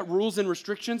flesh. When you got rules and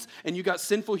restrictions and you got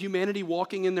sinful humanity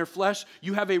walking in their flesh,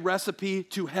 you have a recipe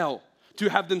to hell, to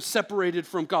have them separated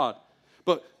from God.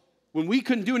 But when we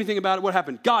couldn't do anything about it, what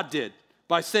happened? God did,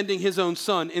 by sending his own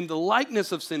son in the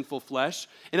likeness of sinful flesh.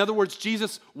 In other words,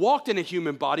 Jesus walked in a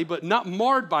human body, but not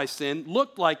marred by sin,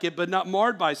 looked like it, but not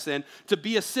marred by sin, to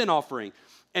be a sin offering.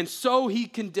 And so he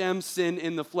condemns sin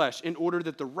in the flesh in order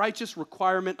that the righteous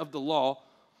requirement of the law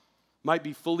might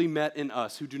be fully met in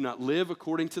us who do not live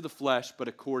according to the flesh, but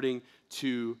according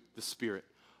to the Spirit.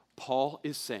 Paul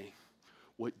is saying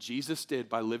what Jesus did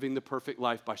by living the perfect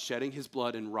life, by shedding his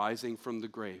blood and rising from the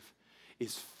grave,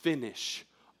 is finish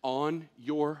on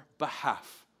your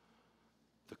behalf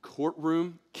the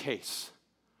courtroom case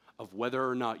of whether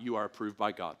or not you are approved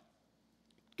by God.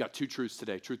 Got two truths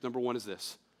today. Truth number one is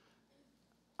this: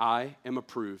 I am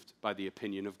approved by the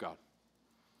opinion of God.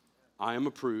 I am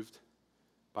approved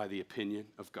by the opinion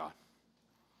of God.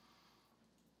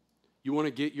 You want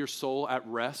to get your soul at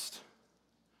rest?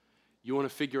 You want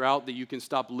to figure out that you can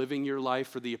stop living your life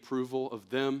for the approval of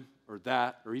them or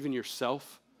that or even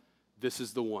yourself? This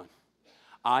is the one.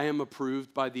 I am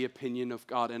approved by the opinion of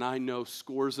God, and I know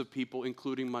scores of people,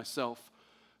 including myself,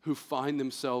 who find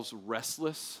themselves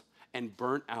restless and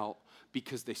burnt out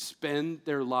because they spend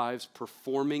their lives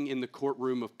performing in the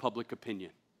courtroom of public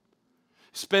opinion.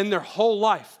 Spend their whole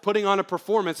life putting on a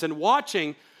performance and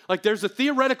watching, like there's a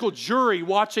theoretical jury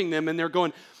watching them, and they're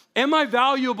going, am I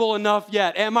valuable enough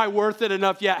yet? Am I worth it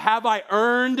enough yet? Have I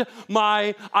earned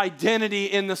my identity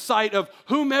in the sight of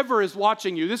whomever is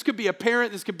watching you? This could be a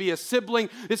parent. This could be a sibling.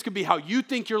 This could be how you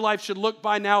think your life should look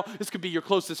by now. This could be your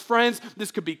closest friends.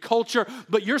 This could be culture.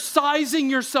 But you're sizing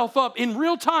yourself up in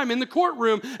real time in the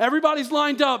courtroom. Everybody's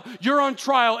lined up. You're on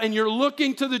trial, and you're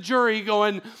looking to the jury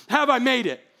going, have I made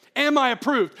it? Am I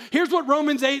approved? Here's what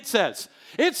Romans 8 says.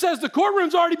 It says the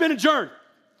courtroom's already been adjourned.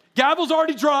 Gavel's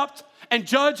already dropped. And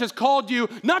judge has called you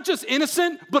not just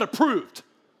innocent, but approved.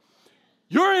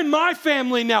 You're in my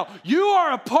family now. You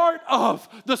are a part of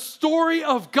the story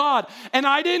of God. And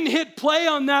I didn't hit play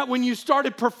on that when you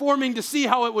started performing to see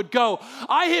how it would go.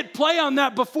 I hit play on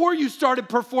that before you started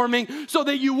performing so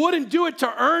that you wouldn't do it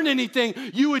to earn anything.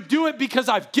 You would do it because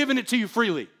I've given it to you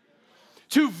freely.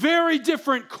 Two very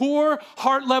different core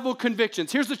heart level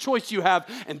convictions. Here's the choice you have,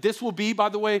 and this will be, by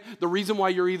the way, the reason why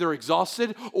you're either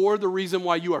exhausted or the reason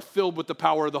why you are filled with the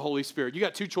power of the Holy Spirit. You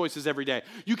got two choices every day.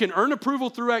 You can earn approval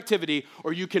through activity,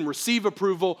 or you can receive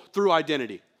approval through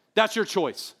identity. That's your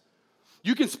choice.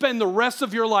 You can spend the rest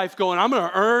of your life going, I'm going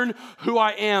to earn who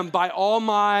I am by all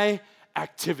my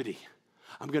activity.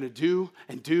 I'm going to do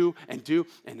and do and do,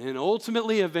 and then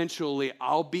ultimately, eventually,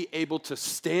 I'll be able to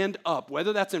stand up,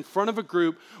 whether that's in front of a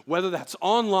group, whether that's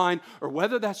online, or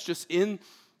whether that's just in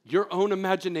your own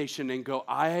imagination and go,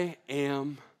 I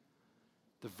am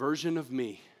the version of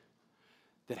me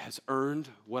that has earned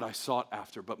what I sought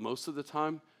after. But most of the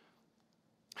time,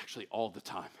 actually all the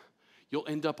time, you'll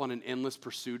end up on an endless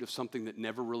pursuit of something that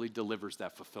never really delivers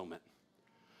that fulfillment.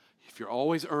 If you're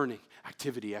always earning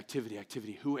activity,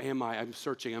 who am I? I'm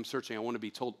searching, I want to be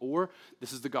told. Or,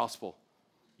 this is the gospel,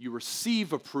 you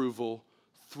receive approval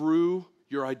through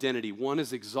your identity. One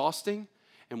is exhausting,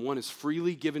 and one is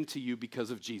freely given to you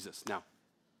because of Jesus. Now,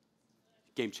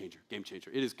 game changer, game changer.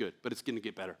 It is good, but it's going to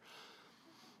get better.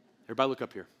 Everybody look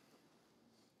up here.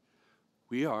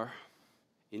 We are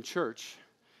in church,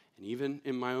 and even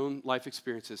in my own life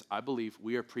experiences, I believe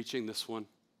we are preaching this one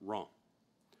wrong.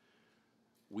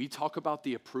 We talk about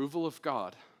the approval of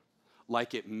God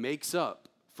like it makes up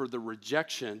for the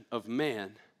rejection of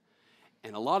man.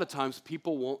 And a lot of times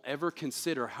people won't ever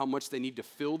consider how much they need to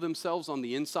fill themselves on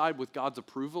the inside with God's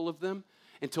approval of them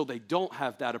until they don't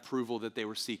have that approval that they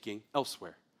were seeking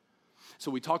elsewhere. So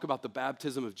we talk about the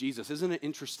baptism of Jesus. Isn't it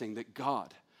interesting that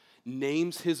God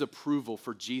names his approval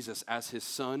for Jesus as his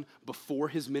son before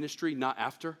his ministry, not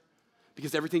after?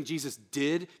 Because everything Jesus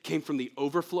did came from the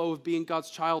overflow of being God's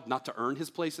child, not to earn his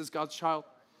place as God's child.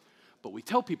 But we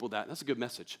tell people that, and that's a good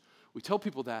message. We tell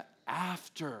people that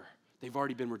after they've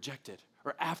already been rejected,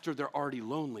 or after they're already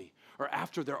lonely, or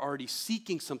after they're already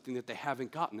seeking something that they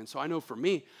haven't gotten. And so I know for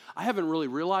me, I haven't really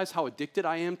realized how addicted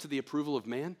I am to the approval of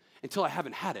man until I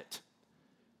haven't had it.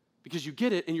 Because you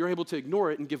get it and you're able to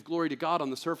ignore it and give glory to God on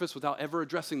the surface without ever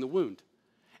addressing the wound.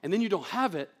 And then you don't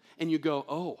have it and you go,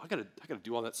 oh, I gotta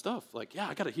do all that stuff. Like, yeah,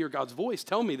 I gotta hear God's voice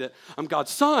tell me that I'm God's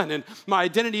son and my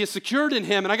identity is secured in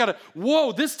him. And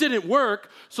whoa, this didn't work,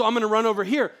 so I'm gonna run over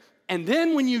here. And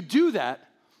then when you do that,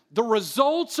 the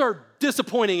results are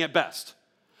disappointing at best.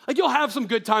 Like, you'll have some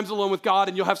good times alone with God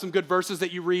and you'll have some good verses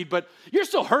that you read, but you're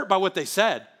still hurt by what they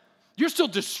said. You're still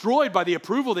destroyed by the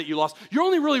approval that you lost. You're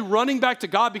only really running back to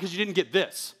God because you didn't get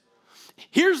this.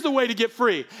 Here's the way to get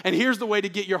free, and here's the way to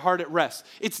get your heart at rest.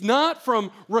 It's not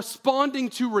from responding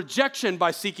to rejection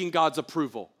by seeking God's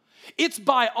approval. It's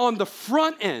by, on the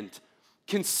front end,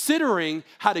 considering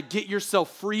how to get yourself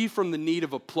free from the need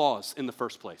of applause in the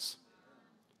first place.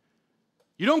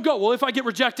 You don't go, well, if I get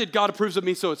rejected, God approves of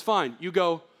me, so it's fine. You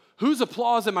go, whose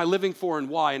applause am I living for and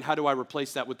why, and how do I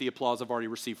replace that with the applause I've already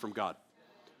received from God?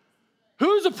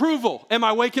 Whose approval am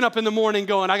I waking up in the morning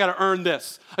going, I got to earn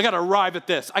this. I got to arrive at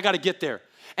this. I got to get there.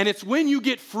 And it's when you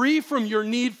get free from your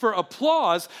need for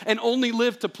applause and only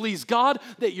live to please God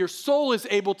that your soul is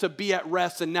able to be at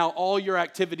rest, and now all your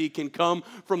activity can come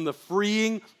from the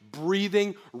freeing,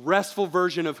 breathing, restful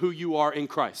version of who you are in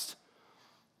Christ.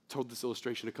 I told this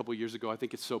illustration a couple years ago. I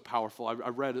think it's so powerful. I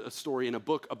read a story in a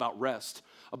book about rest,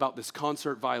 about this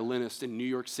concert violinist in New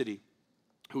York City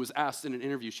who was asked in an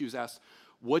interview, she was asked,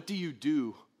 what do you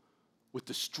do with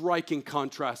the striking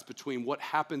contrast between what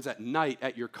happens at night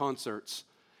at your concerts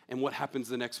and what happens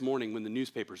the next morning when the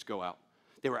newspapers go out?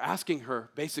 They were asking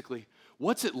her, basically,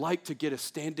 what's it like to get a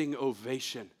standing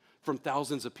ovation from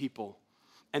thousands of people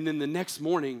and then the next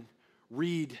morning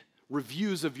read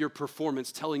reviews of your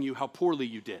performance telling you how poorly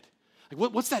you did?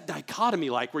 Like, what's that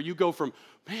dichotomy like where you go from,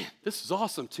 man, this is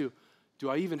awesome, to, do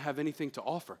I even have anything to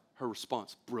offer? Her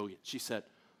response, brilliant. She said,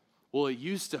 well, it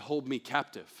used to hold me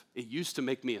captive. It used to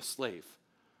make me a slave.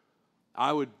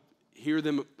 I would hear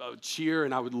them cheer,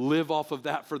 and I would live off of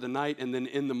that for the night, and then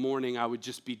in the morning, I would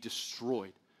just be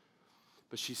destroyed.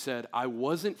 But she said, I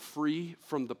wasn't free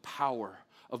from the power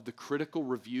of the critical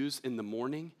reviews in the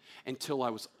morning until I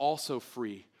was also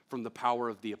free from the power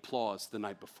of the applause the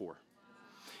night before.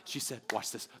 She said,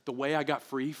 watch this. The way I got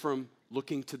free from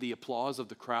looking to the applause of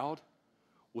the crowd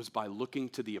was by looking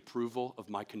to the approval of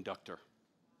my conductor.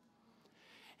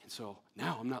 And so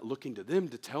now I'm not looking to them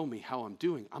to tell me how I'm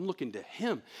doing. I'm looking to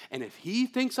him. And if he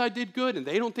thinks I did good and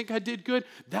they don't think I did good,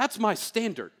 that's my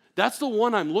standard. That's the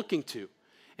one I'm looking to.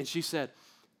 And she said,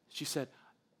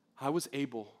 I was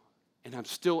able, and I'm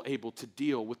still able to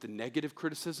deal with the negative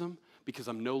criticism because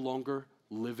I'm no longer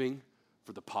living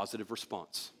for the positive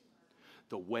response.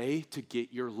 The way to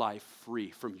get your life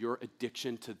free from your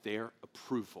addiction to their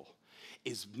approval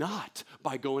is not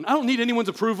by going, I don't need anyone's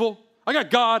approval. I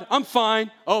got God, I'm fine.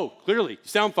 Oh, clearly, you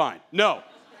sound fine. No.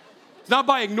 It's not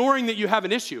by ignoring that you have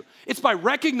an issue. It's by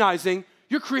recognizing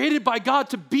you're created by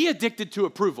God to be addicted to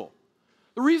approval.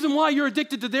 The reason why you're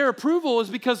addicted to their approval is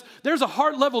because there's a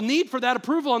heart-level need for that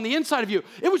approval on the inside of you.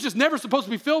 It was just never supposed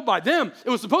to be filled by them. It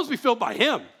was supposed to be filled by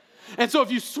him. And so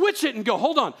if you switch it and go,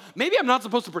 hold on, maybe I'm not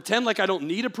supposed to pretend like I don't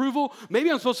need approval. Maybe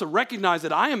I'm supposed to recognize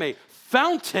that I am a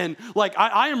fountain, like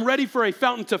I am ready for a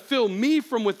fountain to fill me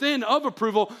from within of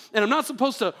approval, and I'm not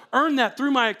supposed to earn that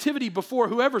through my activity before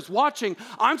whoever's watching.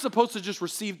 I'm supposed to just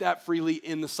receive that freely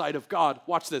in the sight of God.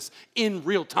 Watch this, in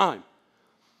real time.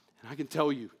 And I can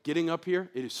tell you, getting up here,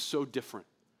 it is so different.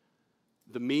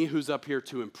 The me who's up here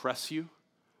to impress you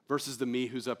versus the me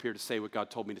who's up here to say what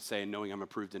God told me to say and knowing I'm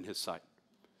approved in his sight.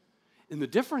 And the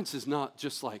difference is not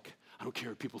just like, I don't care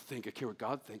what people think, I care what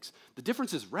God thinks. The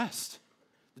difference is rest.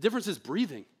 The difference is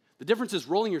breathing. The difference is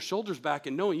rolling your shoulders back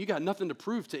and knowing you got nothing to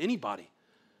prove to anybody.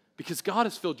 because God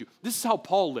has filled you. This is how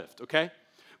Paul lived, okay?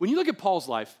 When you look at Paul's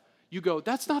life, you go,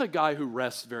 that's not a guy who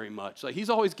rests very much. Like, he's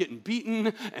always getting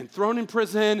beaten and thrown in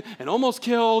prison and almost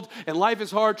killed, and life is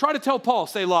hard. Try to tell Paul,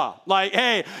 Selah. Like,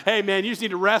 hey, man, you just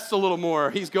need to rest a little more.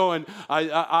 He's going,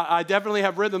 I definitely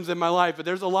have rhythms in my life, but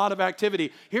there's a lot of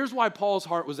activity. Here's why Paul's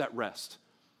heart was at rest.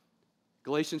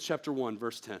 Galatians chapter 1,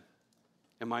 verse 10.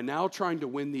 Am I now trying to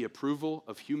win the approval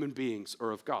of human beings or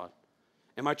of God?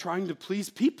 Am I trying to please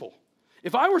people?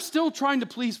 If I were still trying to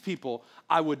please people,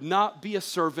 I would not be a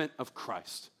servant of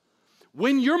Christ.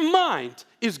 When your mind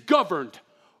is governed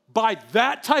by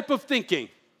that type of thinking,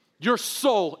 your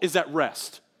soul is at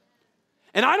rest.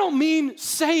 And I don't mean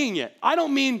saying it. I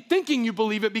don't mean thinking you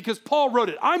believe it because Paul wrote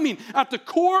it. I mean at the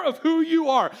core of who you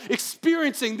are,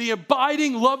 experiencing the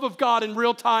abiding love of God in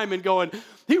real time and going,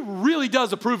 he really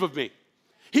does approve of me.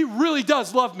 He really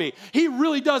does love me. He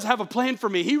really does have a plan for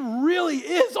me. He really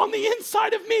is on the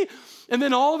inside of me. And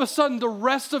then all of a sudden, the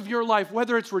rest of your life,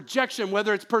 whether it's rejection,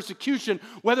 whether it's persecution,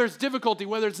 whether it's difficulty,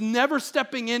 whether it's never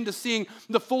stepping into seeing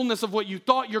the fullness of what you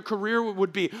thought your career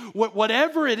would be,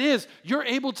 whatever it is, you're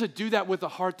able to do that with a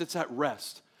heart that's at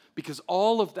rest. Because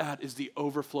all of that is the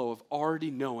overflow of already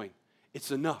knowing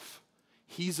it's enough.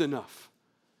 He's enough.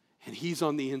 And he's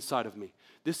on the inside of me.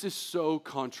 This is so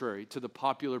contrary to the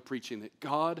popular preaching that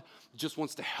God just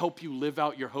wants to help you live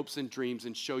out your hopes and dreams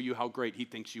and show you how great he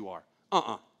thinks you are.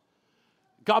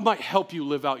 God might help you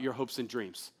live out your hopes and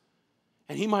dreams.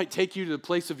 And he might take you to the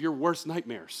place of your worst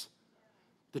nightmares.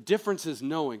 The difference is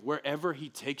knowing wherever he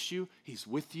takes you, he's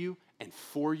with you and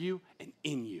for you and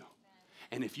in you.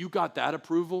 And if you got that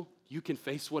approval, you can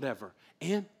face whatever.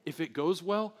 And if it goes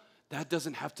well, that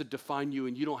doesn't have to define you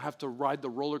and you don't have to ride the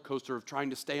roller coaster of trying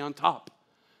to stay on top.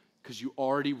 Because you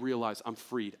already realize I'm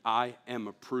freed. I am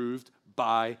approved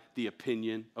by the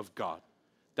opinion of God.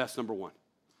 That's number one.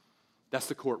 That's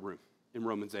the courtroom in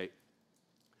Romans 8.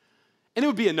 And it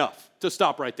would be enough to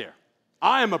stop right there.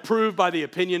 I am approved by the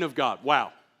opinion of God.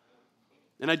 Wow.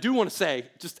 And I do want to say,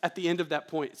 just at the end of that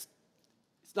point, it's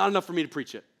not enough for me to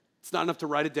preach it. It's not enough to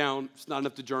write it down. It's not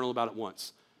enough to journal about it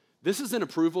once. This is an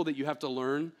approval that you have to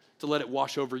learn to let it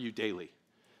wash over you daily.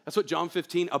 That's what John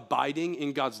 15, abiding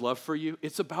in God's love for you,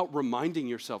 it's about reminding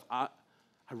yourself, I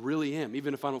really am,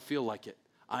 even if I don't feel like it.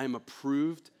 I am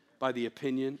approved by the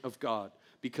opinion of God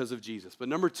because of Jesus. But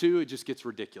number two, it just gets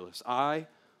ridiculous. I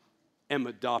am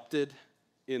adopted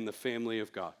in the family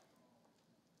of God.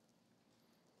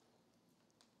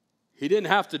 He didn't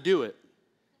have to do it.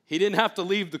 He didn't have to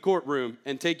leave the courtroom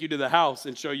and take you to the house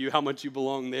and show you how much you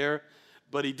belong there,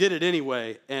 but he did it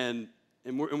anyway, and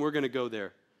we're going to go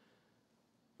there.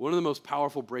 One of the most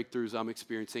powerful breakthroughs I'm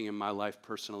experiencing in my life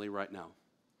personally right now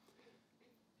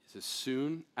is as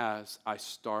soon as I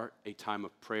start a time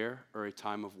of prayer or a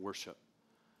time of worship,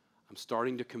 I'm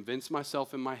starting to convince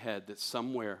myself in my head that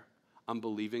somewhere I'm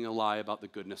believing a lie about the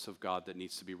goodness of God that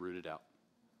needs to be rooted out.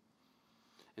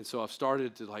 And so I've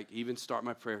started to even start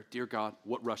my prayer, dear God,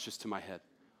 what rushes to my head?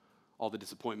 All the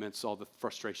disappointments, all the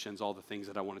frustrations, all the things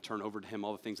that I want to turn over to him,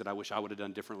 all the things that I wish I would have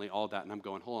done differently, all that. And I'm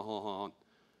going, hold on.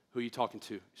 Who are you talking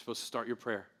to? You're supposed to start your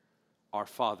prayer. Our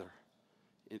Father.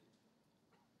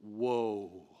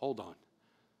 Whoa, hold on.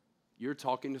 You're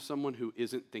talking to someone who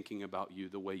isn't thinking about you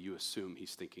the way you assume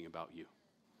he's thinking about you.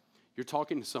 You're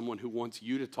talking to someone who wants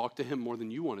you to talk to him more than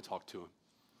you want to talk to him.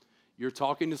 You're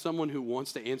talking to someone who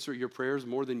wants to answer your prayers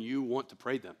more than you want to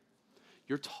pray them.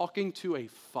 You're talking to a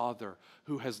Father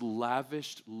who has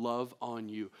lavished love on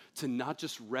you to not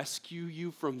just rescue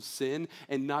you from sin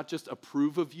and not just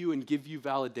approve of you and give you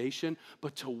validation,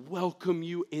 but to welcome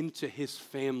you into his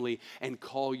family and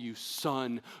call you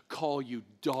son, call you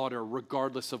daughter,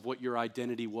 regardless of what your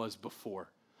identity was before.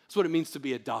 That's what it means to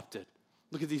be adopted.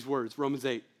 Look at these words, Romans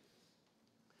 8.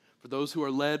 For those who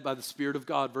are led by the Spirit of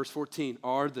God, verse 14,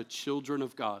 are the children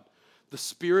of God. The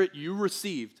Spirit you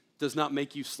received does not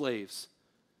make you slaves,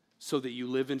 so that you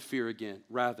live in fear again.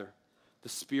 Rather, the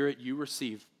Spirit you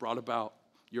received brought about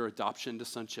your adoption to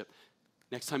sonship.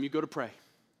 Next time you go to pray,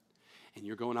 and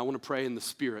you're going, I want to pray in the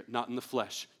Spirit, not in the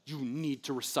flesh, you need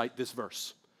to recite this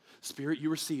verse. Spirit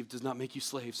you received does not make you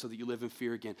slaves, so that you live in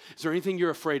fear again. Is there anything you're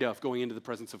afraid of going into the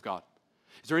presence of God?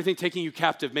 Is there anything taking you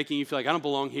captive, making you feel like I don't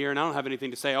belong here and I don't have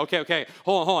anything to say? Okay,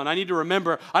 hold on. I need to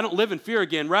remember I don't live in fear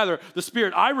again. Rather, the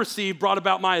Spirit I received brought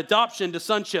about my adoption to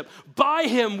sonship. By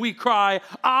him we cry,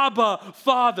 Abba,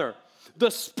 Father. The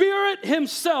Spirit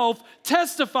himself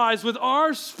testifies with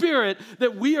our spirit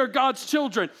that we are God's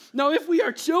children. Now, if we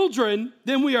are children,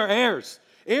 then we are heirs.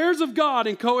 Heirs of God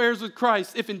and co-heirs with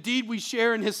Christ, if indeed we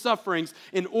share in his sufferings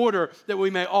in order that we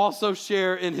may also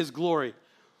share in his glory.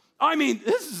 I mean,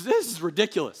 this is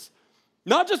ridiculous.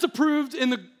 Not just approved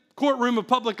in the courtroom of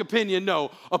public opinion,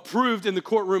 no, approved in the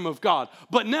courtroom of God.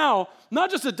 But now, not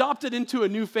just adopted into a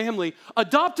new family,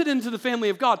 adopted into the family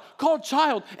of God, called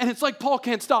child, and it's like Paul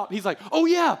can't stop. He's like, oh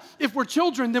yeah, if we're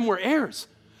children, then we're heirs.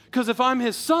 Because if I'm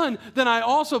his son, then I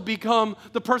also become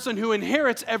the person who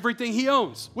inherits everything he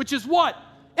owns, which is what?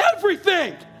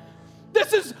 Everything!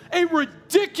 This is a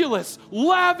ridiculous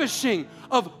lavishing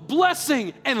of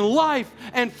blessing and life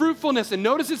and fruitfulness. And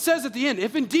notice it says at the end,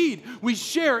 if indeed we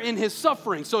share in his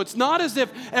suffering. So it's not as if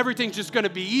everything's just going to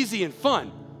be easy and fun.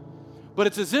 But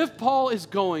it's as if Paul is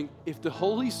going, if the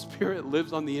Holy Spirit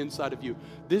lives on the inside of you,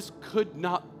 this could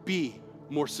not be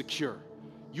more secure.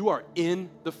 You are in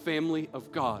the family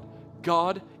of God.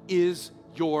 God is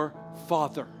your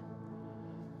Father.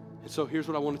 And so here's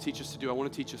what I want to teach us to do. I want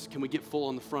to teach us, can we get full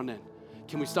on the front end?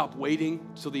 Can we stop waiting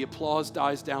so the applause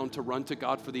dies down to run to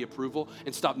God for the approval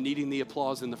and stop needing the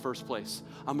applause in the first place?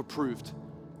 I'm approved.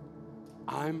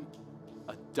 I'm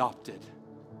adopted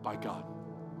by God.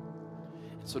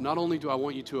 So not only do I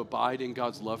want you to abide in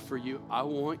God's love for you, I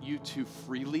want you to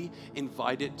freely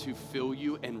invite it to fill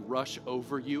you and rush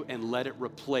over you and let it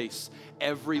replace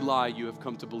every lie you have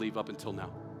come to believe up until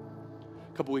now.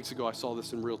 A couple weeks ago, I saw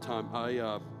this in real time.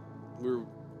 We were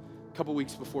a couple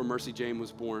weeks before Mercy Jane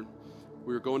was born.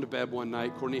 We were going to bed one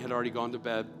night. Courtney had already gone to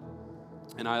bed.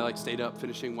 And I stayed up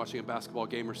finishing watching a basketball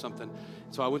game or something.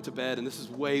 So I went to bed, and this is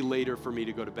way later for me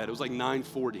to go to bed. It was like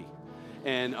 9:40.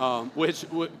 And which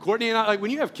Courtney and I, when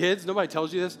you have kids, nobody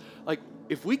tells you this.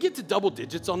 If we get to double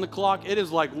digits on the clock, it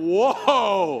is like,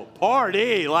 whoa,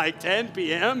 party, 10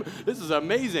 p.m. This is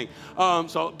amazing.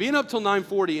 So being up till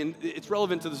 9:40, and it's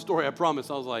relevant to the story, I promise.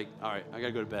 I was like, all right, I got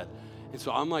to go to bed. And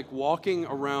so I'm walking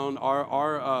around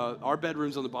our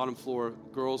bedrooms on the bottom floor.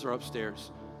 Girls are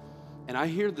upstairs. And I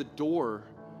hear the door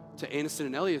to Aniston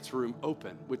and Elliot's room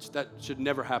open, which that should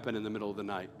never happen in the middle of the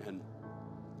night. And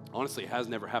honestly, it has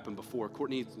never happened before.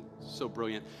 Courtney is so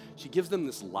brilliant. She gives them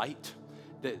this light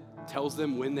that tells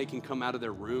them when they can come out of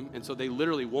their room. And so they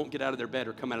literally won't get out of their bed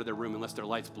or come out of their room unless their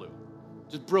light's blue.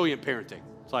 Just brilliant parenting.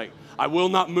 It's like, I will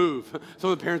not move.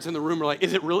 Some of the parents in the room are like,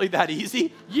 is it really that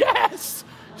easy? Yes!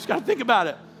 Just got to think about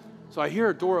it. So I hear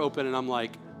a door open, and I'm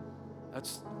like,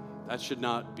 that should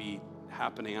not be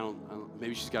happening.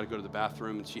 Maybe she's got to go to the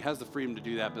bathroom, and she has the freedom to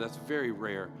do that, but that's very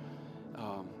rare.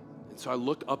 And so I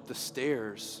look up the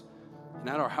stairs, and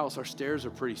at our house, our stairs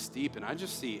are pretty steep, and I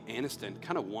just see Aniston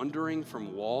kind of wandering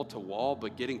from wall to wall,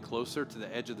 but getting closer to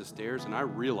the edge of the stairs, and I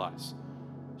realize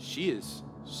she is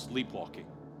sleepwalking.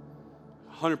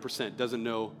 100% doesn't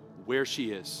know where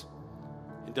she is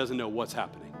and doesn't know what's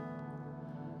happening.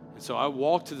 And so I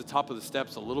walk to the top of the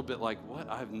steps a little bit like, what?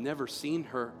 I've never seen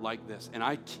her like this. And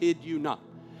I kid you not,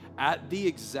 at the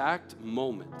exact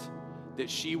moment that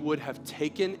she would have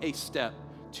taken a step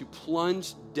to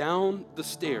plunge down the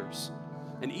stairs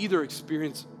and either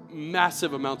experience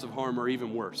massive amounts of harm or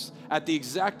even worse, at the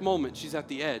exact moment she's at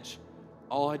the edge,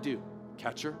 all I do,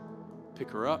 catch her, pick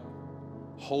her up,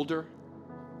 hold her,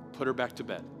 put her back to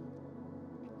bed.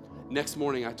 Next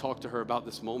morning, I talked to her about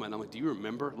this moment. I'm like, do you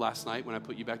remember last night when I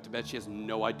put you back to bed? She has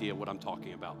no idea what I'm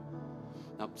talking about.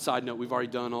 Now, side note, we've already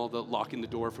done all the locking the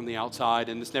door from the outside,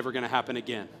 and it's never going to happen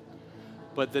again.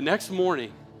 But the next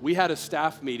morning, we had a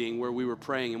staff meeting where we were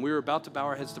praying, and we were about to bow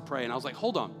our heads to pray. And I was like,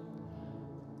 hold on.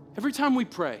 Every time we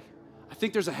pray, I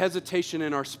think there's a hesitation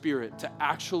in our spirit to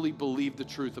actually believe the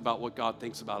truth about what God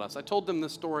thinks about us. I told them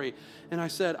this story, and I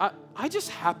said, I just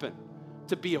happen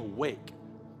to be awake.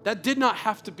 That did not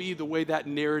have to be the way that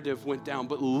narrative went down,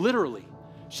 but literally,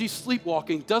 she's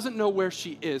sleepwalking, doesn't know where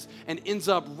she is, and ends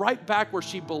up right back where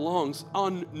she belongs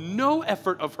on no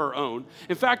effort of her own.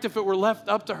 In fact, if it were left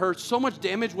up to her, so much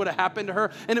damage would have happened to her,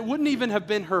 and it wouldn't even have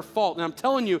been her fault. And I'm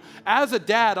telling you, as a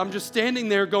dad, I'm just standing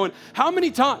there going, how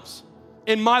many times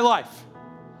in my life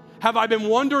have I been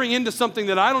wandering into something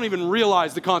that I don't even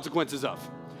realize the consequences of?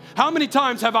 How many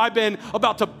times have I been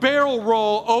about to barrel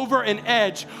roll over an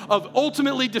edge of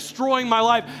ultimately destroying my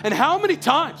life? And how many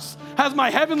times has my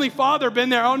Heavenly Father been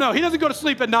there? Oh no, He doesn't go to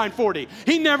sleep at 9:40.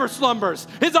 He never slumbers.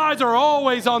 His eyes are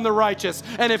always on the righteous.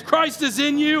 And if Christ is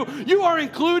in you, you are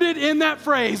included in that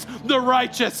phrase, the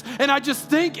righteous. And I just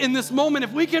think in this moment,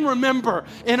 if we can remember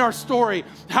in our story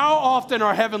how often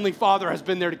our Heavenly Father has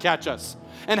been there to catch us.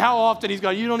 And how often He's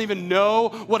gone, you don't even know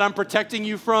what I'm protecting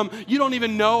you from. You don't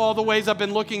even know all the ways I've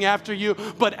been looking after you.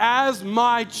 But as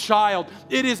my child,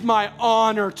 it is my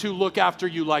honor to look after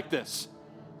you like this.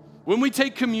 When we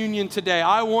take communion today,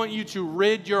 I want you to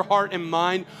rid your heart and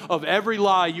mind of every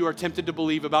lie you are tempted to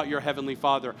believe about your Heavenly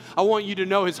Father. I want you to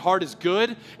know His heart is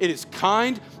good, it is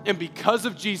kind, and because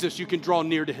of Jesus, you can draw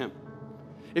near to Him.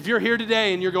 If you're here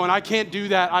today and you're going, I can't do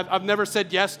that, I've never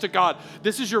said yes to God,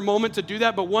 this is your moment to do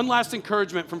that. But one last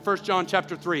encouragement from 1 John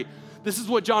chapter 3. This is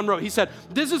what John wrote. He said,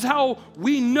 this is how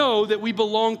we know that we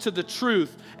belong to the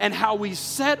truth and how we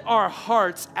set our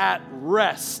hearts at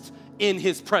rest in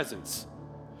his presence.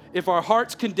 If our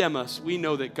hearts condemn us, we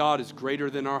know that God is greater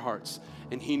than our hearts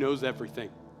and he knows everything.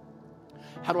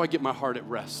 How do I get my heart at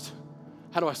rest?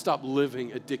 How do I stop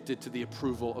living addicted to the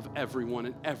approval of everyone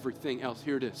and everything else?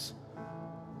 Here it is.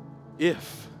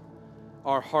 If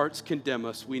our hearts condemn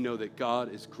us, we know that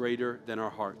God is greater than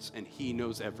our hearts and he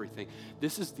knows everything.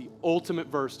 This is the ultimate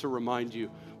verse to remind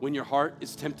you when your heart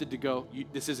is tempted to go,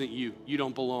 this isn't you. You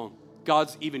don't belong.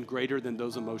 God's even greater than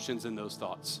those emotions and those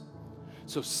thoughts.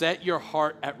 So set your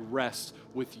heart at rest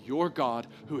with your God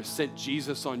who has sent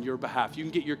Jesus on your behalf. You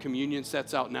can get your communion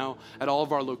sets out now at all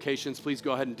of our locations. Please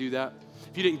go ahead and do that.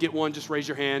 If you didn't get one, just raise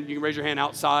your hand. You can raise your hand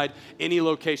outside, any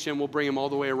location. We'll bring them all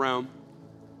the way around.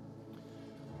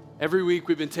 Every week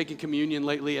we've been taking communion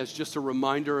lately as just a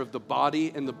reminder of the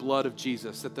body and the blood of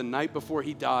Jesus, that the night before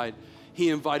he died, he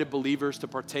invited believers to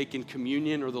partake in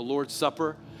communion or the Lord's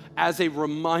Supper as a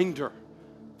reminder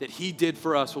that he did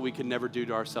for us what we could never do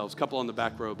to ourselves. Couple on the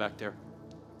back row back there.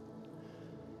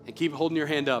 And keep holding your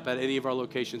hand up at any of our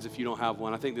locations if you don't have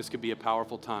one. I think this could be a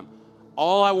powerful time.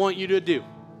 All I want you to do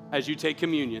as you take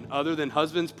communion, other than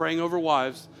husbands praying over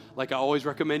wives, like I always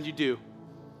recommend you do,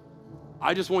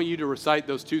 I just want you to recite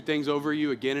those two things over you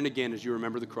again and again as you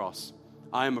remember the cross.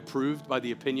 I am approved by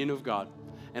the opinion of God,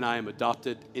 and I am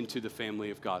adopted into the family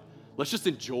of God. Let's just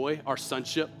enjoy our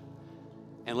sonship.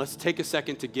 And let's take a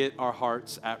second to get our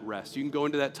hearts at rest. You can go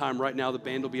into that time right now. The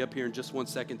band will be up here in just 1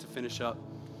 second to finish up.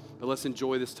 But let's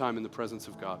enjoy this time in the presence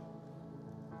of God.